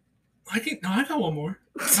 I got one more.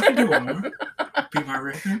 I can do one more. Beat my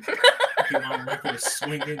record. Beat my record of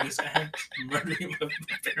swinging this axe, murdering my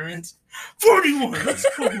parents. 41. Let's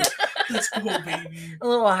go. Let's go, baby. A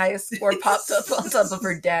little high score popped up on top of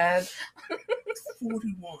her dad.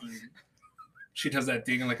 41. She does that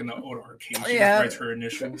thing like in the old arcade. She writes her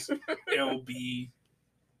initials. LB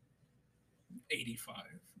 85.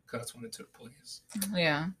 That's when it took place.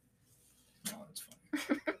 Yeah. Oh, that's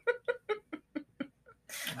funny.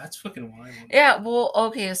 That's fucking wild. Yeah, well,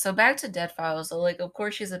 okay, so back to Dead Files. So, like, of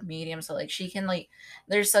course she's a medium, so, like, she can, like,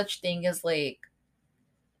 there's such thing as, like,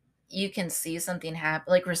 you can see something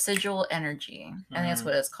happen, like, residual energy. I think that's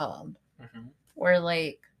what it's called. Mm-hmm. Where,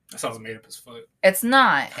 like... That sounds made up as fuck. It's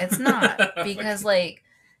not. Because, like,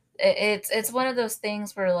 it's one of those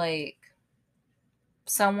things where, like,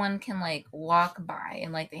 someone can like walk by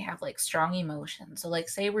and like they have like strong emotions. So like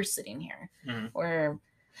say we're sitting here where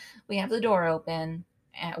we have the door open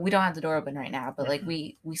and we don't have the door open right now, but like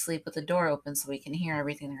we sleep with the door open so we can hear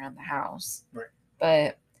everything around the house. Right.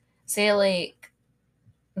 But say like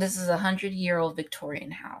this is 100-year-old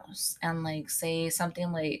Victorian house and like say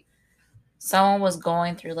something like someone was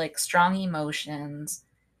going through like strong emotions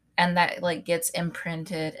and that like gets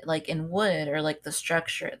imprinted like in wood or like the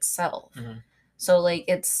structure itself. So, like,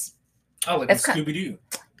 it's... Oh, like it's Scooby-Doo.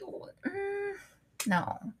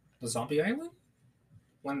 No. The Zombie Island?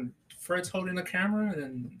 When Fred's holding the camera and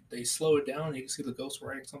then they slow it down and you can see the ghost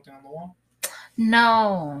writing something on the wall?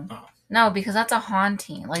 No. Oh. No, because that's a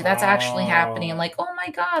haunting. Like, that's actually happening. Like, oh my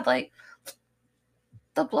God, like,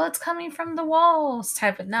 the blood's coming from the walls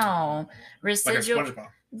type of... No. Residual... Like a SpongeBob.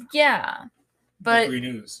 Yeah. But... Green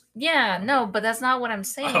News. Yeah, no, but that's not what I'm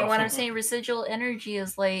saying. What I'm saying, residual energy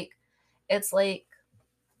is, like... It's like,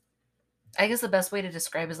 I guess the best way to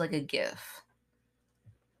describe it is like a GIF.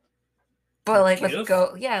 But like with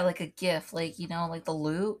like a GIF, like, you know, like the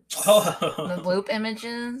loops, the loop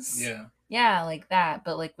images. Yeah. Yeah, like that,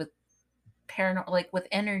 but like with like with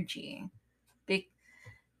energy.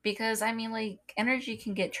 Because I mean, like energy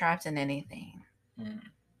can get trapped in anything.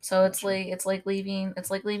 So it's like leaving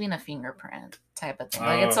a fingerprint type of thing.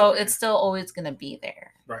 Like Okay. it's still always gonna be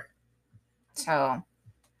there. Right. So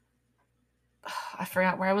I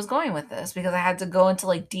forgot where I was going with this because I had to go into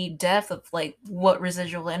like deep depth of like what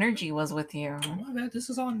residual energy was with you. Oh my bad, this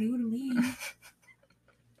is all new to me.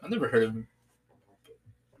 I've never heard of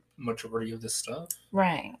majority of this stuff.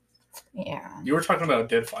 Right. Yeah. You were talking about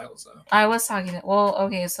dead files though. I was talking. Well,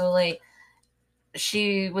 okay, so like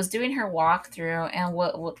she was doing her walkthrough, and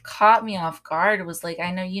what caught me off guard was like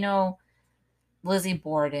I know Lizzie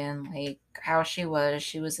Borden, like how she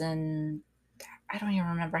was in. I don't even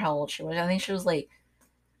remember how old she was. I think she was like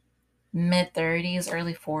mid-30s,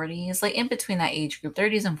 early 40s, like in between that age group,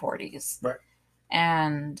 30s and 40s. Right.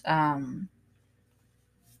 And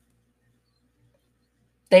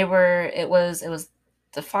it was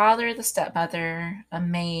the father, the stepmother, a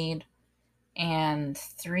maid, and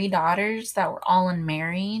 3 daughters that were all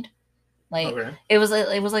unmarried. Like okay. it was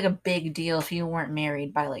like a big deal if you weren't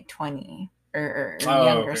married by like 20 or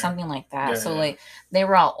younger, okay. something like that. Yeah, So yeah. like they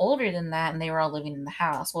were all older than that, and they were all living in the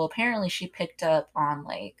house. Well, apparently she picked up on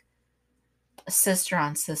like sister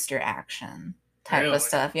on sister action type Really? of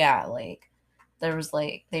stuff. Yeah, like there was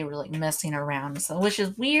like they were like messing around, so which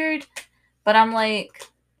is weird. But I'm like,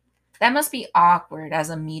 that must be awkward as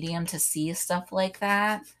a medium to see stuff like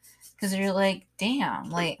that, because you're like, damn,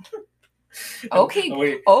 like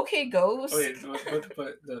okay, okay, ghost.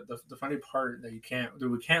 But the funny part that we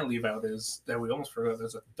can't leave out is that we almost forgot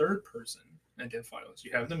there's a third person in dead files.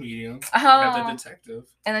 You have the medium, you have the detective,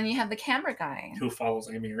 and then you have the camera guy who follows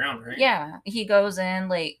Amy around, right? Yeah, he goes in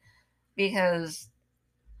like because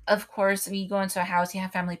of course when you go into a house, you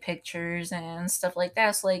have family pictures and stuff like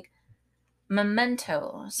that. So like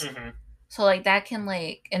mementos. Mm-hmm. So like that can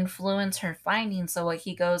like influence her findings. So what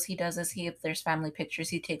he does is if there's family pictures,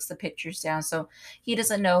 he takes the pictures down. So he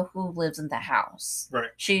doesn't know who lives in the house. Right.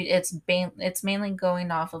 It's mainly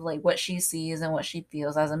going off of like what she sees and what she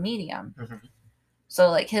feels as a medium. Mm-hmm. So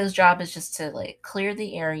like his job is just to like clear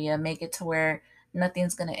the area, make it to where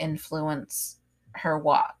nothing's gonna influence her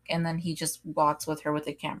walk, and then he just walks with her with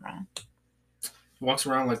a camera. He walks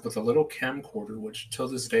around like with a little camcorder, which till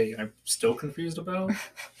this day I'm still confused about.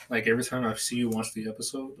 Like every time I see you watch the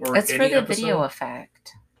episode or it's any for the episode, video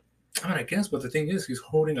effect. I mean, I guess, but the thing is, he's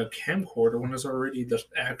holding a camcorder when there's already the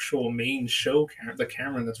actual main show the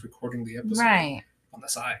camera that's recording the episode Right on the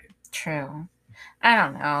side. True. I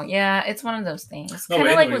don't know. Yeah, it's one of those things. Kind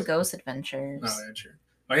of like with Ghost Adventures. Oh, yeah, true.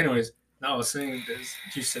 But anyways, now I was saying this.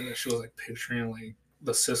 You said that she was like picturing like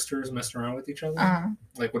the sisters messing around with each other.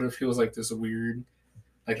 Like, what if he was like this weird,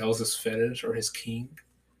 like that was his fetish or his kink?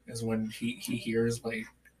 Is when he hears like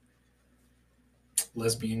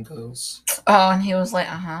lesbian ghosts. Oh, and he was like,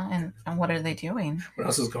 and what are they doing? What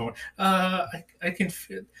else is going? I can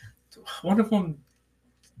fit. One of them.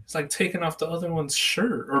 It's like taking off the other one's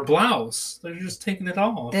shirt or blouse. They're just taking it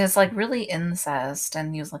off. It's like really incest,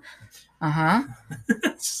 and he was like,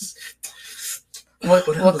 What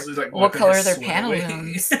color are their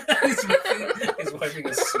pantaloons? He's wiping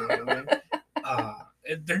his sweat away.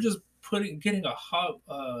 They're just getting a hot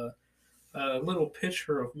little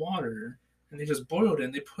pitcher of water, and they just boiled it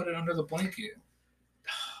and they put it under the blanket.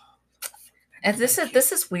 And this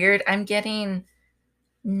is weird. I'm getting.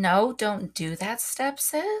 No, don't do that, step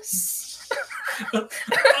sis.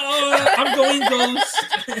 I'm going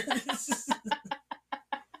ghost.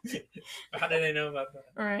 How did I know about that?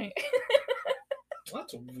 Right. Well,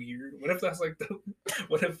 that's weird. What if that's like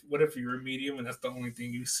what if you're a medium and that's the only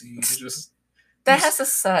thing you see? You just that has to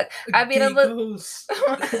suck. I mean,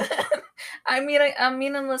 I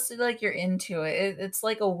mean, unless like you're into it, it's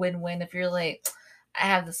like a win-win. If you're like, I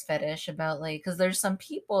have this fetish about like, because there's some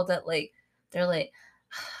people that like, they're like,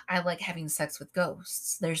 I like having sex with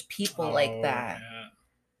ghosts. There's people like that. Yeah.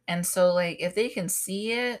 And so like if they can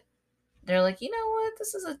see it, they're like, you know what?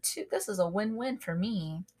 This is a win-win for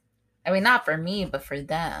me. I mean, not for me, but for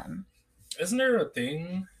them. Isn't there a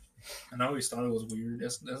thing? And I always thought it was weird.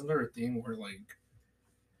 Isn't there a thing where like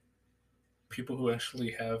people who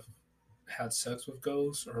actually have had sex with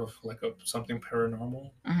ghosts or like something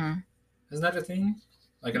paranormal? Mm-hmm. Isn't that a thing?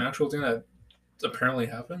 Like an actual thing that apparently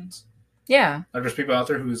happens? Yeah. Like there's people out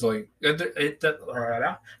there who's like that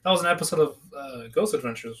was an episode of Ghost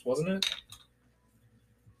Adventures, wasn't it?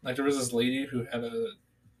 Like there was this lady who had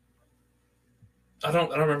I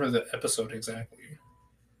don't remember the episode exactly,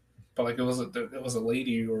 but like it was a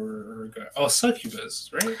lady or a guy. Oh,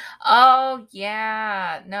 succubus, right? Oh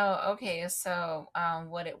yeah. No. Okay. So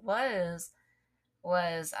what it was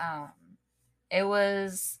it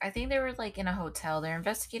was, I think they were like in a hotel. They're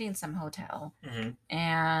investigating some hotel, mm-hmm.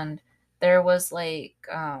 and there was like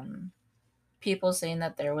people saying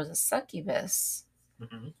that there was a succubus.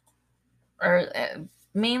 Mm-hmm. Or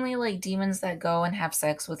mainly like demons that go and have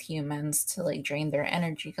sex with humans to like drain their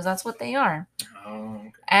energy, because that's what they are. Oh,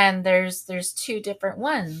 okay. And there's two different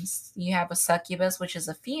ones. You have a succubus, which is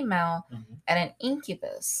a female, and an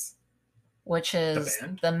incubus, which is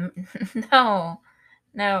the no.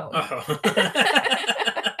 Oh.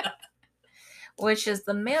 Which is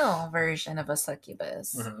the male version of a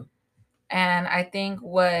succubus. And I think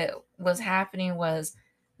what was happening was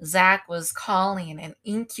Zach was calling an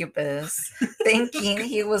incubus, thinking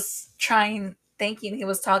he was talking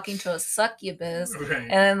to a succubus, right. and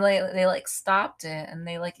then they like stopped it and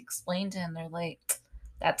they like explained to him. They're like,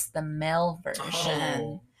 "That's the male version."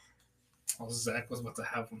 Oh, well, Zach was about to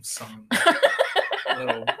have him some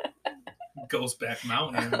little Ghostback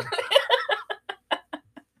Mountain.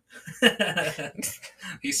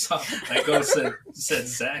 He saw that ghost said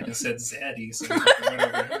Zach and said Zaddy, so he went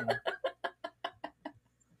over him.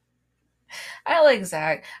 I like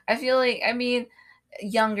Zach. I feel like, I mean,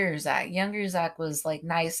 younger Zach was like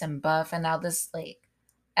nice and buff, and now this, like,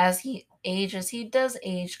 as he ages, he does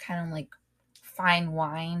age kind of like fine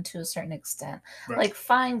wine to a certain extent, right. Like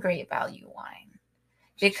fine great value wine.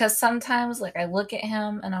 Because sometimes like I look at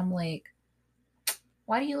him and I'm like,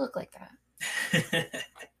 why do you look like that?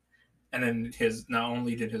 And then not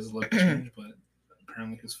only did his look change, but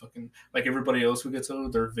apparently his fucking, like everybody else who gets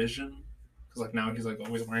old, their vision, because like now he's like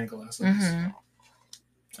always wearing glasses,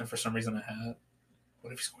 and for some reason a hat.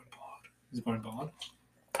 What if he's going bald? Is he going bald?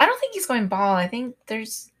 I don't think he's going bald. I think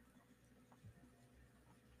it's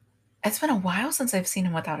been a while since I've seen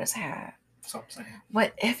him without his hat. That's what I'm saying.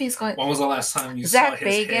 What if he's going? When was the last time you saw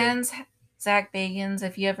his head? Zach Bagans,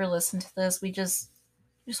 if you ever listen to this, we just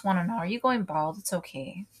want to know: are you going bald? It's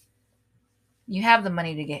okay. You have the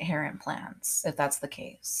money to get hair implants, if that's the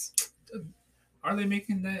case. Are they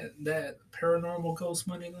making that paranormal ghost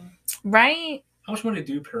money though? Right? How much money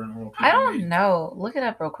do paranormal people I don't know. Look it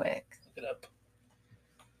up real quick. Look it up.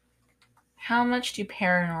 How much do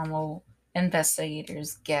paranormal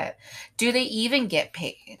investigators get? Do they even get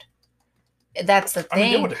paid? That's the thing. I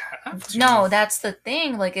mean, they would have to. No, that's the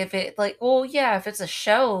thing. Like if it if it's a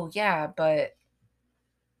show, yeah, but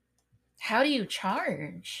how do you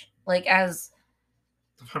charge? Like as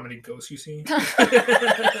how many ghosts you see?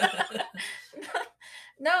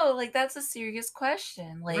 No, like that's a serious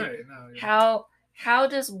question. Like right, no, yeah. How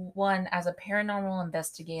does one, as a paranormal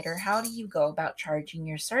investigator, how do you go about charging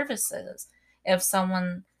your services? If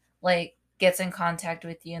someone like gets in contact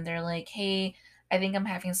with you and they're like, "Hey, I think I'm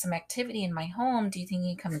having some activity in my home. Do you think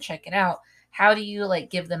you can come and check it out?" How do you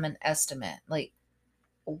like give them an estimate? Like,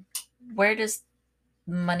 where does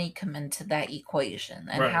money come into that equation,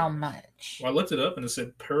 and how much? Well, I looked it up and it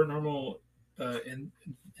said paranormal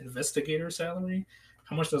investigator salary.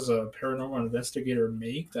 How much does a paranormal investigator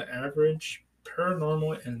make? The average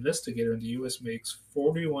paranormal investigator in the U.S. makes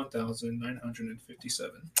 $41,957.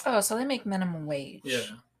 Oh, so they make minimum wage. Yeah,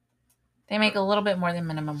 they make a little bit more than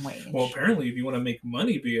minimum wage. Well, apparently, if you want to make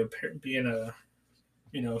money, being a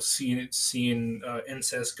seeing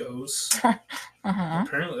incest ghosts.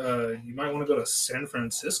 Apparently, you might want to go to San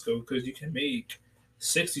Francisco because you can make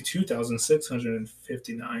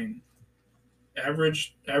 $62,659.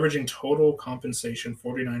 Averaging total compensation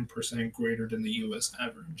 49% greater than the U.S.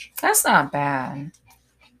 average. That's not bad.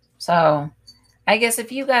 So, I guess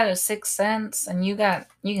if you got a sixth sense and you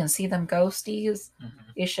can see them ghosties,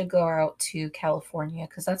 you should go out to California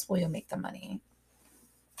because that's where you'll make the money.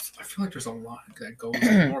 I feel like there's a lot that goes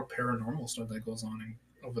more paranormal stuff that goes on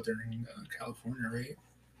over there in California, right?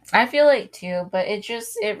 I feel like too, but it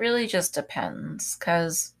really just depends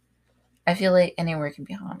because I feel like anywhere can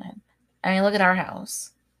be haunted. I mean, look at our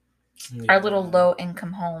house, our little low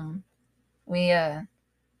income home. I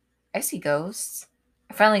see ghosts.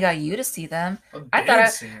 I finally got you to see them. I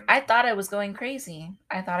thought I was going crazy.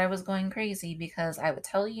 I thought I was going crazy because I would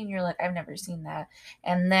tell you and you're like, I've never seen that,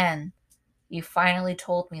 and then you finally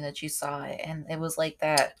told me that you saw it, and it was like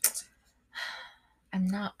that. I'm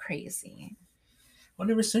not crazy. I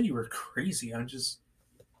never said you were crazy.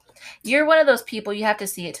 You're one of those people, you have to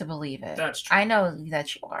see it to believe it. That's true. I know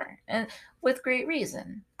that you are, and with great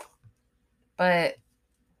reason. But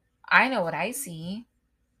I know what I see.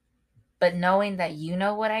 But knowing that you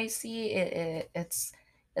know what I see, it's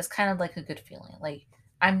kind of like a good feeling. Like,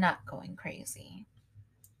 I'm not going crazy.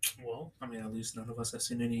 Well, I mean, at least none of us have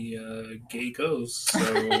seen any gay ghosts,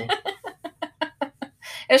 so...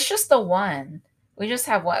 It's just the one. We just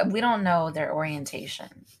have one. We don't know their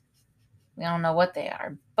orientation. We don't know what they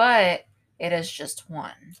are, but it is just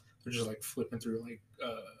one. They're just like flipping through like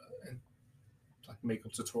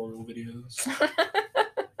makeup tutorial videos.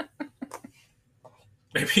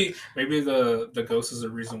 Maybe the ghost is the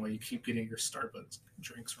reason why you keep getting your Starbucks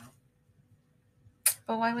drinks from.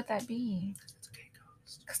 But why would that be? It's a gay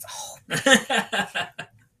ghost.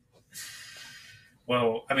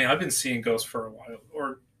 Well, I mean, I've been seeing ghosts for a while,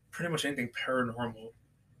 or pretty much anything paranormal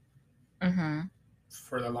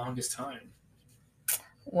for the longest time.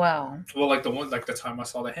 Well, like the time I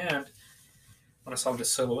saw the hand, when I saw the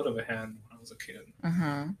silhouette of a hand when I was a kid.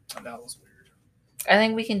 And that was weird. I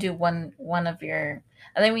think we can do one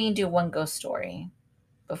ghost story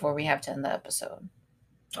before we have to end the episode.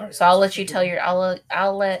 All right, so I'll let you tell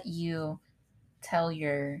I'll let you tell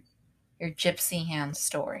your gypsy hand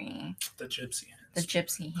story. The gypsy hand. The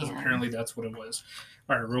gypsy hand. Because apparently that's what it was.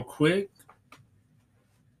 All right, real quick.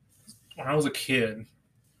 When I was a kid,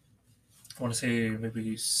 I want to say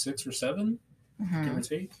maybe 6 or 7, give or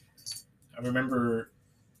take. I remember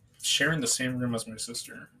sharing the same room as my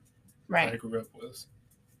sister. Right. I grew up with.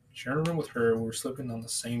 Sharing a room with her, we were sleeping on the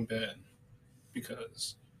same bed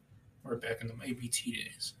because we're back in the ABT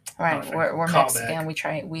days. Right. We're Mexican.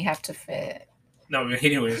 We have to fit. No,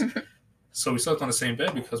 anyways. So we slept on the same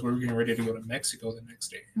bed because we were getting ready to go to Mexico the next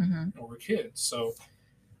day. And we were kids. So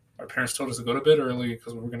our parents told us to go to bed early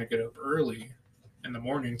because we were going to get up early in the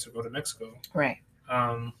morning to go to Mexico. Right.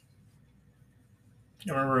 I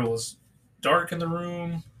remember it was dark in the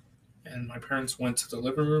room, and my parents went to the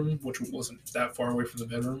living room, which wasn't that far away from the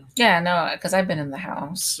bedroom. Yeah, no, because I've been in the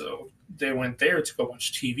house. So they went there to go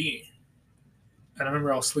watch TV. And I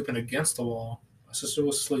remember I was sleeping against the wall. My sister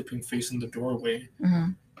was sleeping facing the doorway.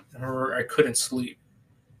 I remember I couldn't sleep.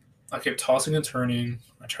 I kept tossing and turning.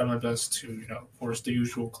 I tried my best to, of course, the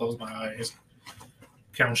usual, close my eyes,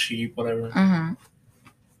 count sheep, whatever.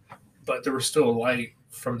 But there was still light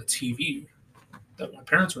from the TV that my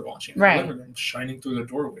parents were watching in the living room, shining through the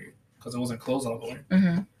doorway because it wasn't closed all the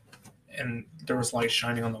way. And there was light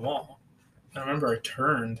shining on the wall. And I remember I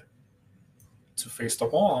turned to face the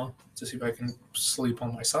wall to see if I can sleep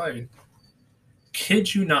on my side.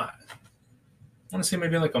 Kid you not. I want to say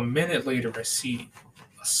maybe like a minute later, I see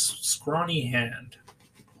a scrawny hand.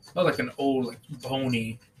 Not like an old, like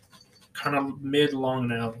bony, kind of mid-long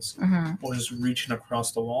nails. Was just reaching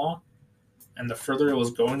across the wall. And the further it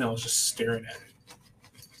was going, I was just staring at it.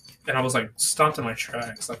 And I was like stopped in my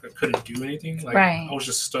tracks. Like I couldn't do anything. Like I was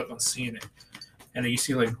just stuck on seeing it. And then you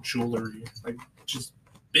see like jewelry, like just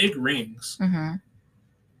big rings. And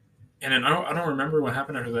then I don't remember what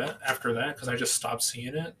happened after that because I just stopped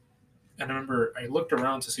seeing it. And I remember I looked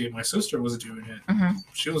around to see if my sister was doing it.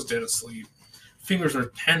 She was dead asleep.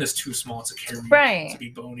 Her hand is too small to carry, to be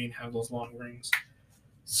bony and have those long rings.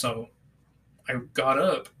 So I got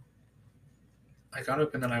up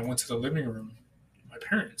and then I went to the living room. My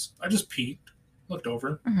parents. I just peeked, looked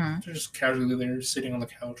over. They're just casually there, sitting on the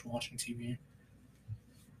couch watching TV.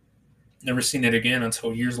 Never seen it again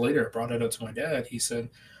until years later. I brought it up to my dad. He said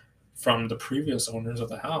from the previous owners of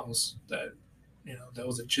the house that, that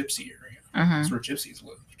was a gypsy area. That's where gypsies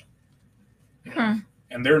lived.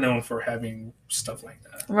 And they're known for having stuff like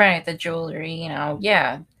that. Right, the jewelry,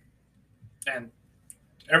 yeah. And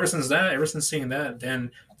ever since seeing that,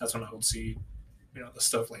 then that's when I would see, the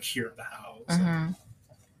stuff like here in the house. And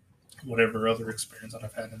whatever other experience that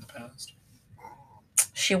I've had in the past.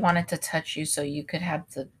 She wanted to touch you so you could have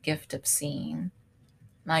the gift of seeing.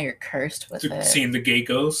 Now you're cursed with it. Seeing the gay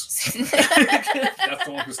ghost? That's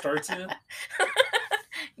the one who starts it?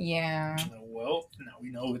 Yeah. Well, now we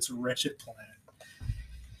know it's a wretched planet.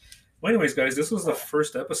 Well, anyways, guys, this was the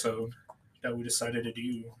first episode that we decided to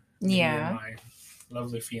do. Yeah. My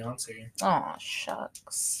lovely fiance. Oh,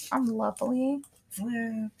 shucks. I'm lovely.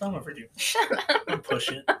 Don't overdo it. Shut up. Don't push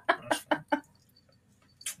it.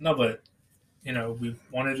 No, but, we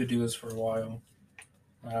wanted to do this for a while.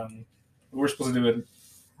 We were supposed to do it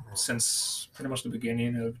since pretty much the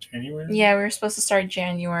beginning of January. Yeah, we were supposed to start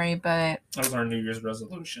January, but that was our New Year's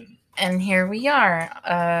resolution. And here we are.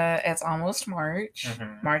 It's almost March.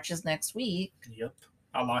 March is next week. Yep.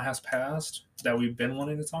 A lot has passed that we've been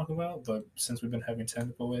wanting to talk about, but since we've been having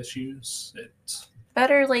technical issues, it's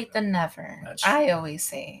better late than never. I always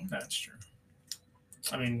say. That's true.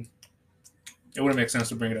 I mean, it wouldn't make sense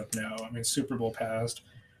to bring it up now. I mean, Super Bowl passed.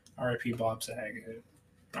 R.I.P. Bob Saget.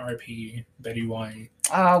 R.I.P. Betty White.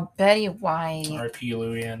 Oh, Betty White. R.I.P.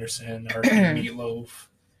 Louis Anderson. R.I.P. Meatloaf.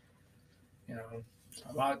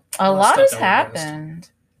 A lot has happened.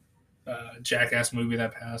 Jackass movie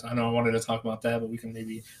that passed. I know I wanted to talk about that, but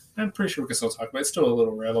I'm pretty sure we can still talk about it. It's still a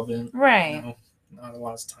little relevant. Right. Not a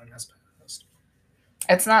lot of time has passed.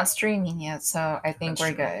 It's not streaming yet, so I think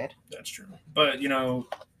we're good. That's true. But,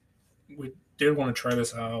 we did want to try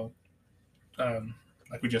this out.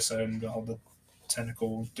 Like we just said, all the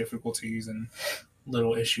technical difficulties and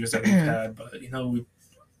little issues that we've had, but we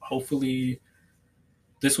hopefully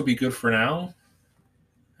this will be good for now,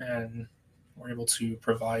 and we're able to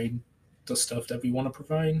provide the stuff that we want to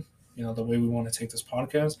provide. The way we want to take this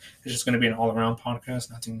podcast. It's just going to be an all-around podcast,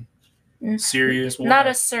 nothing serious. Not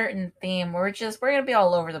a certain theme. We're going to be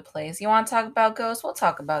all over the place. You want to talk about ghosts? We'll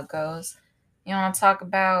talk about ghosts. You want to talk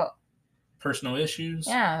about personal issues?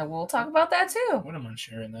 Yeah, we'll talk about that too. What am I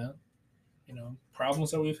sharing that? Problems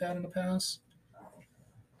that we've had in the past.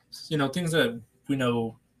 Things that we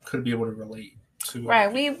know could be able to relate to.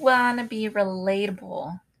 Right. We want to be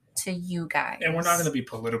relatable to you guys. And we're not going to be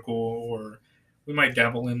political, or we might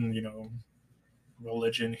dabble in,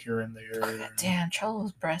 religion here and there. Damn,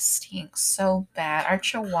 Cholo's breath stinks so bad. Our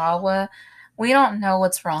Chihuahua, we don't know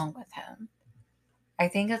what's wrong with him. I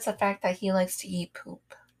think it's the fact that he likes to eat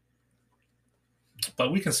poop.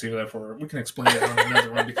 But we can save that we can explain that on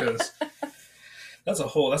another one, because that's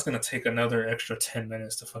going to take another extra 10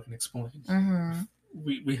 minutes to fucking explain. Mm-hmm.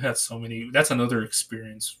 We had so many. That's another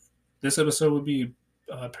experience. This episode would be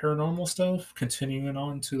paranormal stuff, continuing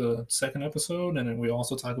on to the second episode, and then we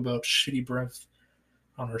also talk about shitty breath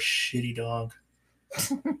on our shitty dog.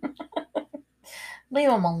 Leave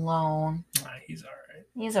him alone. He's all right.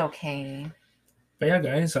 He's okay. But yeah,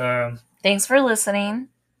 guys. Thanks for listening.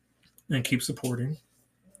 And keep supporting.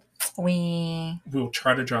 We'll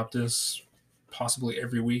try to drop this possibly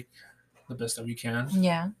every week, the best that we can.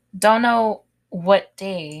 Yeah. Don't know what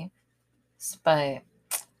day, but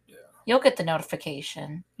you'll get the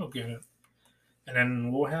notification. You'll get it. And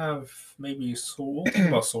then we'll have we'll talk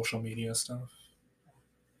about social media stuff.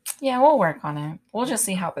 Yeah, we'll work on it. We'll just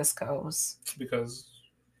see how this goes. Because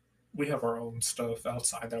we have our own stuff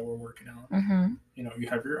outside that we're working on. Mm-hmm. You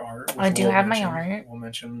have your art. I do have my art. We'll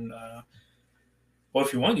mention. Well,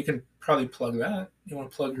 if you want, you can probably plug that. You want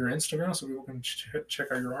to plug your Instagram so people can check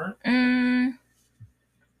out your art?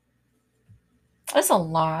 It's a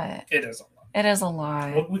lot. It is a lot. It is a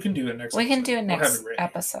lot. Well, we can do it next episode. We can do it next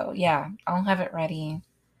episode. Yeah, I'll have it ready.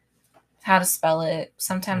 How to spell it.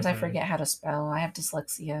 Sometimes I forget how to spell. I have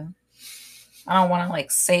dyslexia. I don't want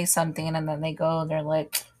to say something and then they're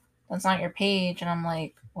like, that's not your page. And I'm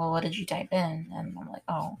like, well, what did you type in? And I'm like,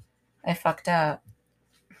 oh, I fucked up.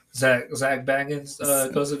 Zach Baggins,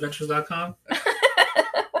 ghostadventures.com?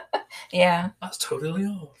 Yeah. I was totally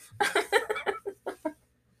off.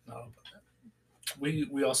 No, but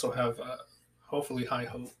we also have hopefully high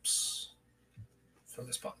hopes for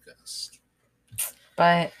this podcast.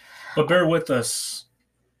 But bear with us.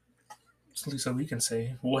 At least that we can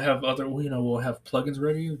say. We'll have we'll have plugins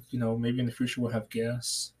ready. Maybe in the future we'll have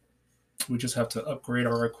guests. We just have to upgrade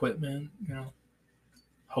our equipment.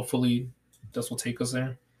 Hopefully this will take us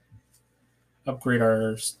there. Upgrade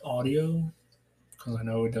our audio, because I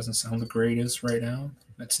know it doesn't sound the greatest right now.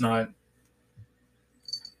 It's not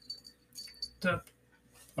the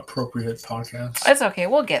appropriate podcast. It's okay.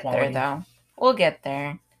 We'll get there, though. We'll get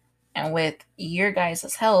there. And with your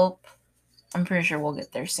guys' help, I'm pretty sure we'll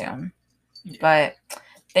get there soon. Yeah. But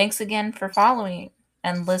thanks again for following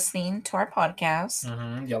and listening to our podcast.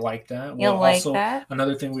 Mm-hmm. You like that? You like that?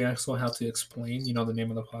 Another thing we also have to explain, the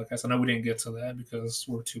name of the podcast. I know we didn't get to that because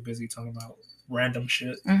we're too busy talking about random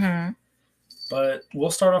shit. Mm-hmm. But we'll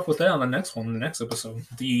start off with that on the next one, the next episode.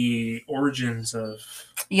 The origins of...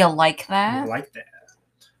 You like that? You like that.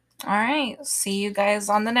 All right. See you guys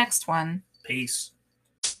on the next one. Peace.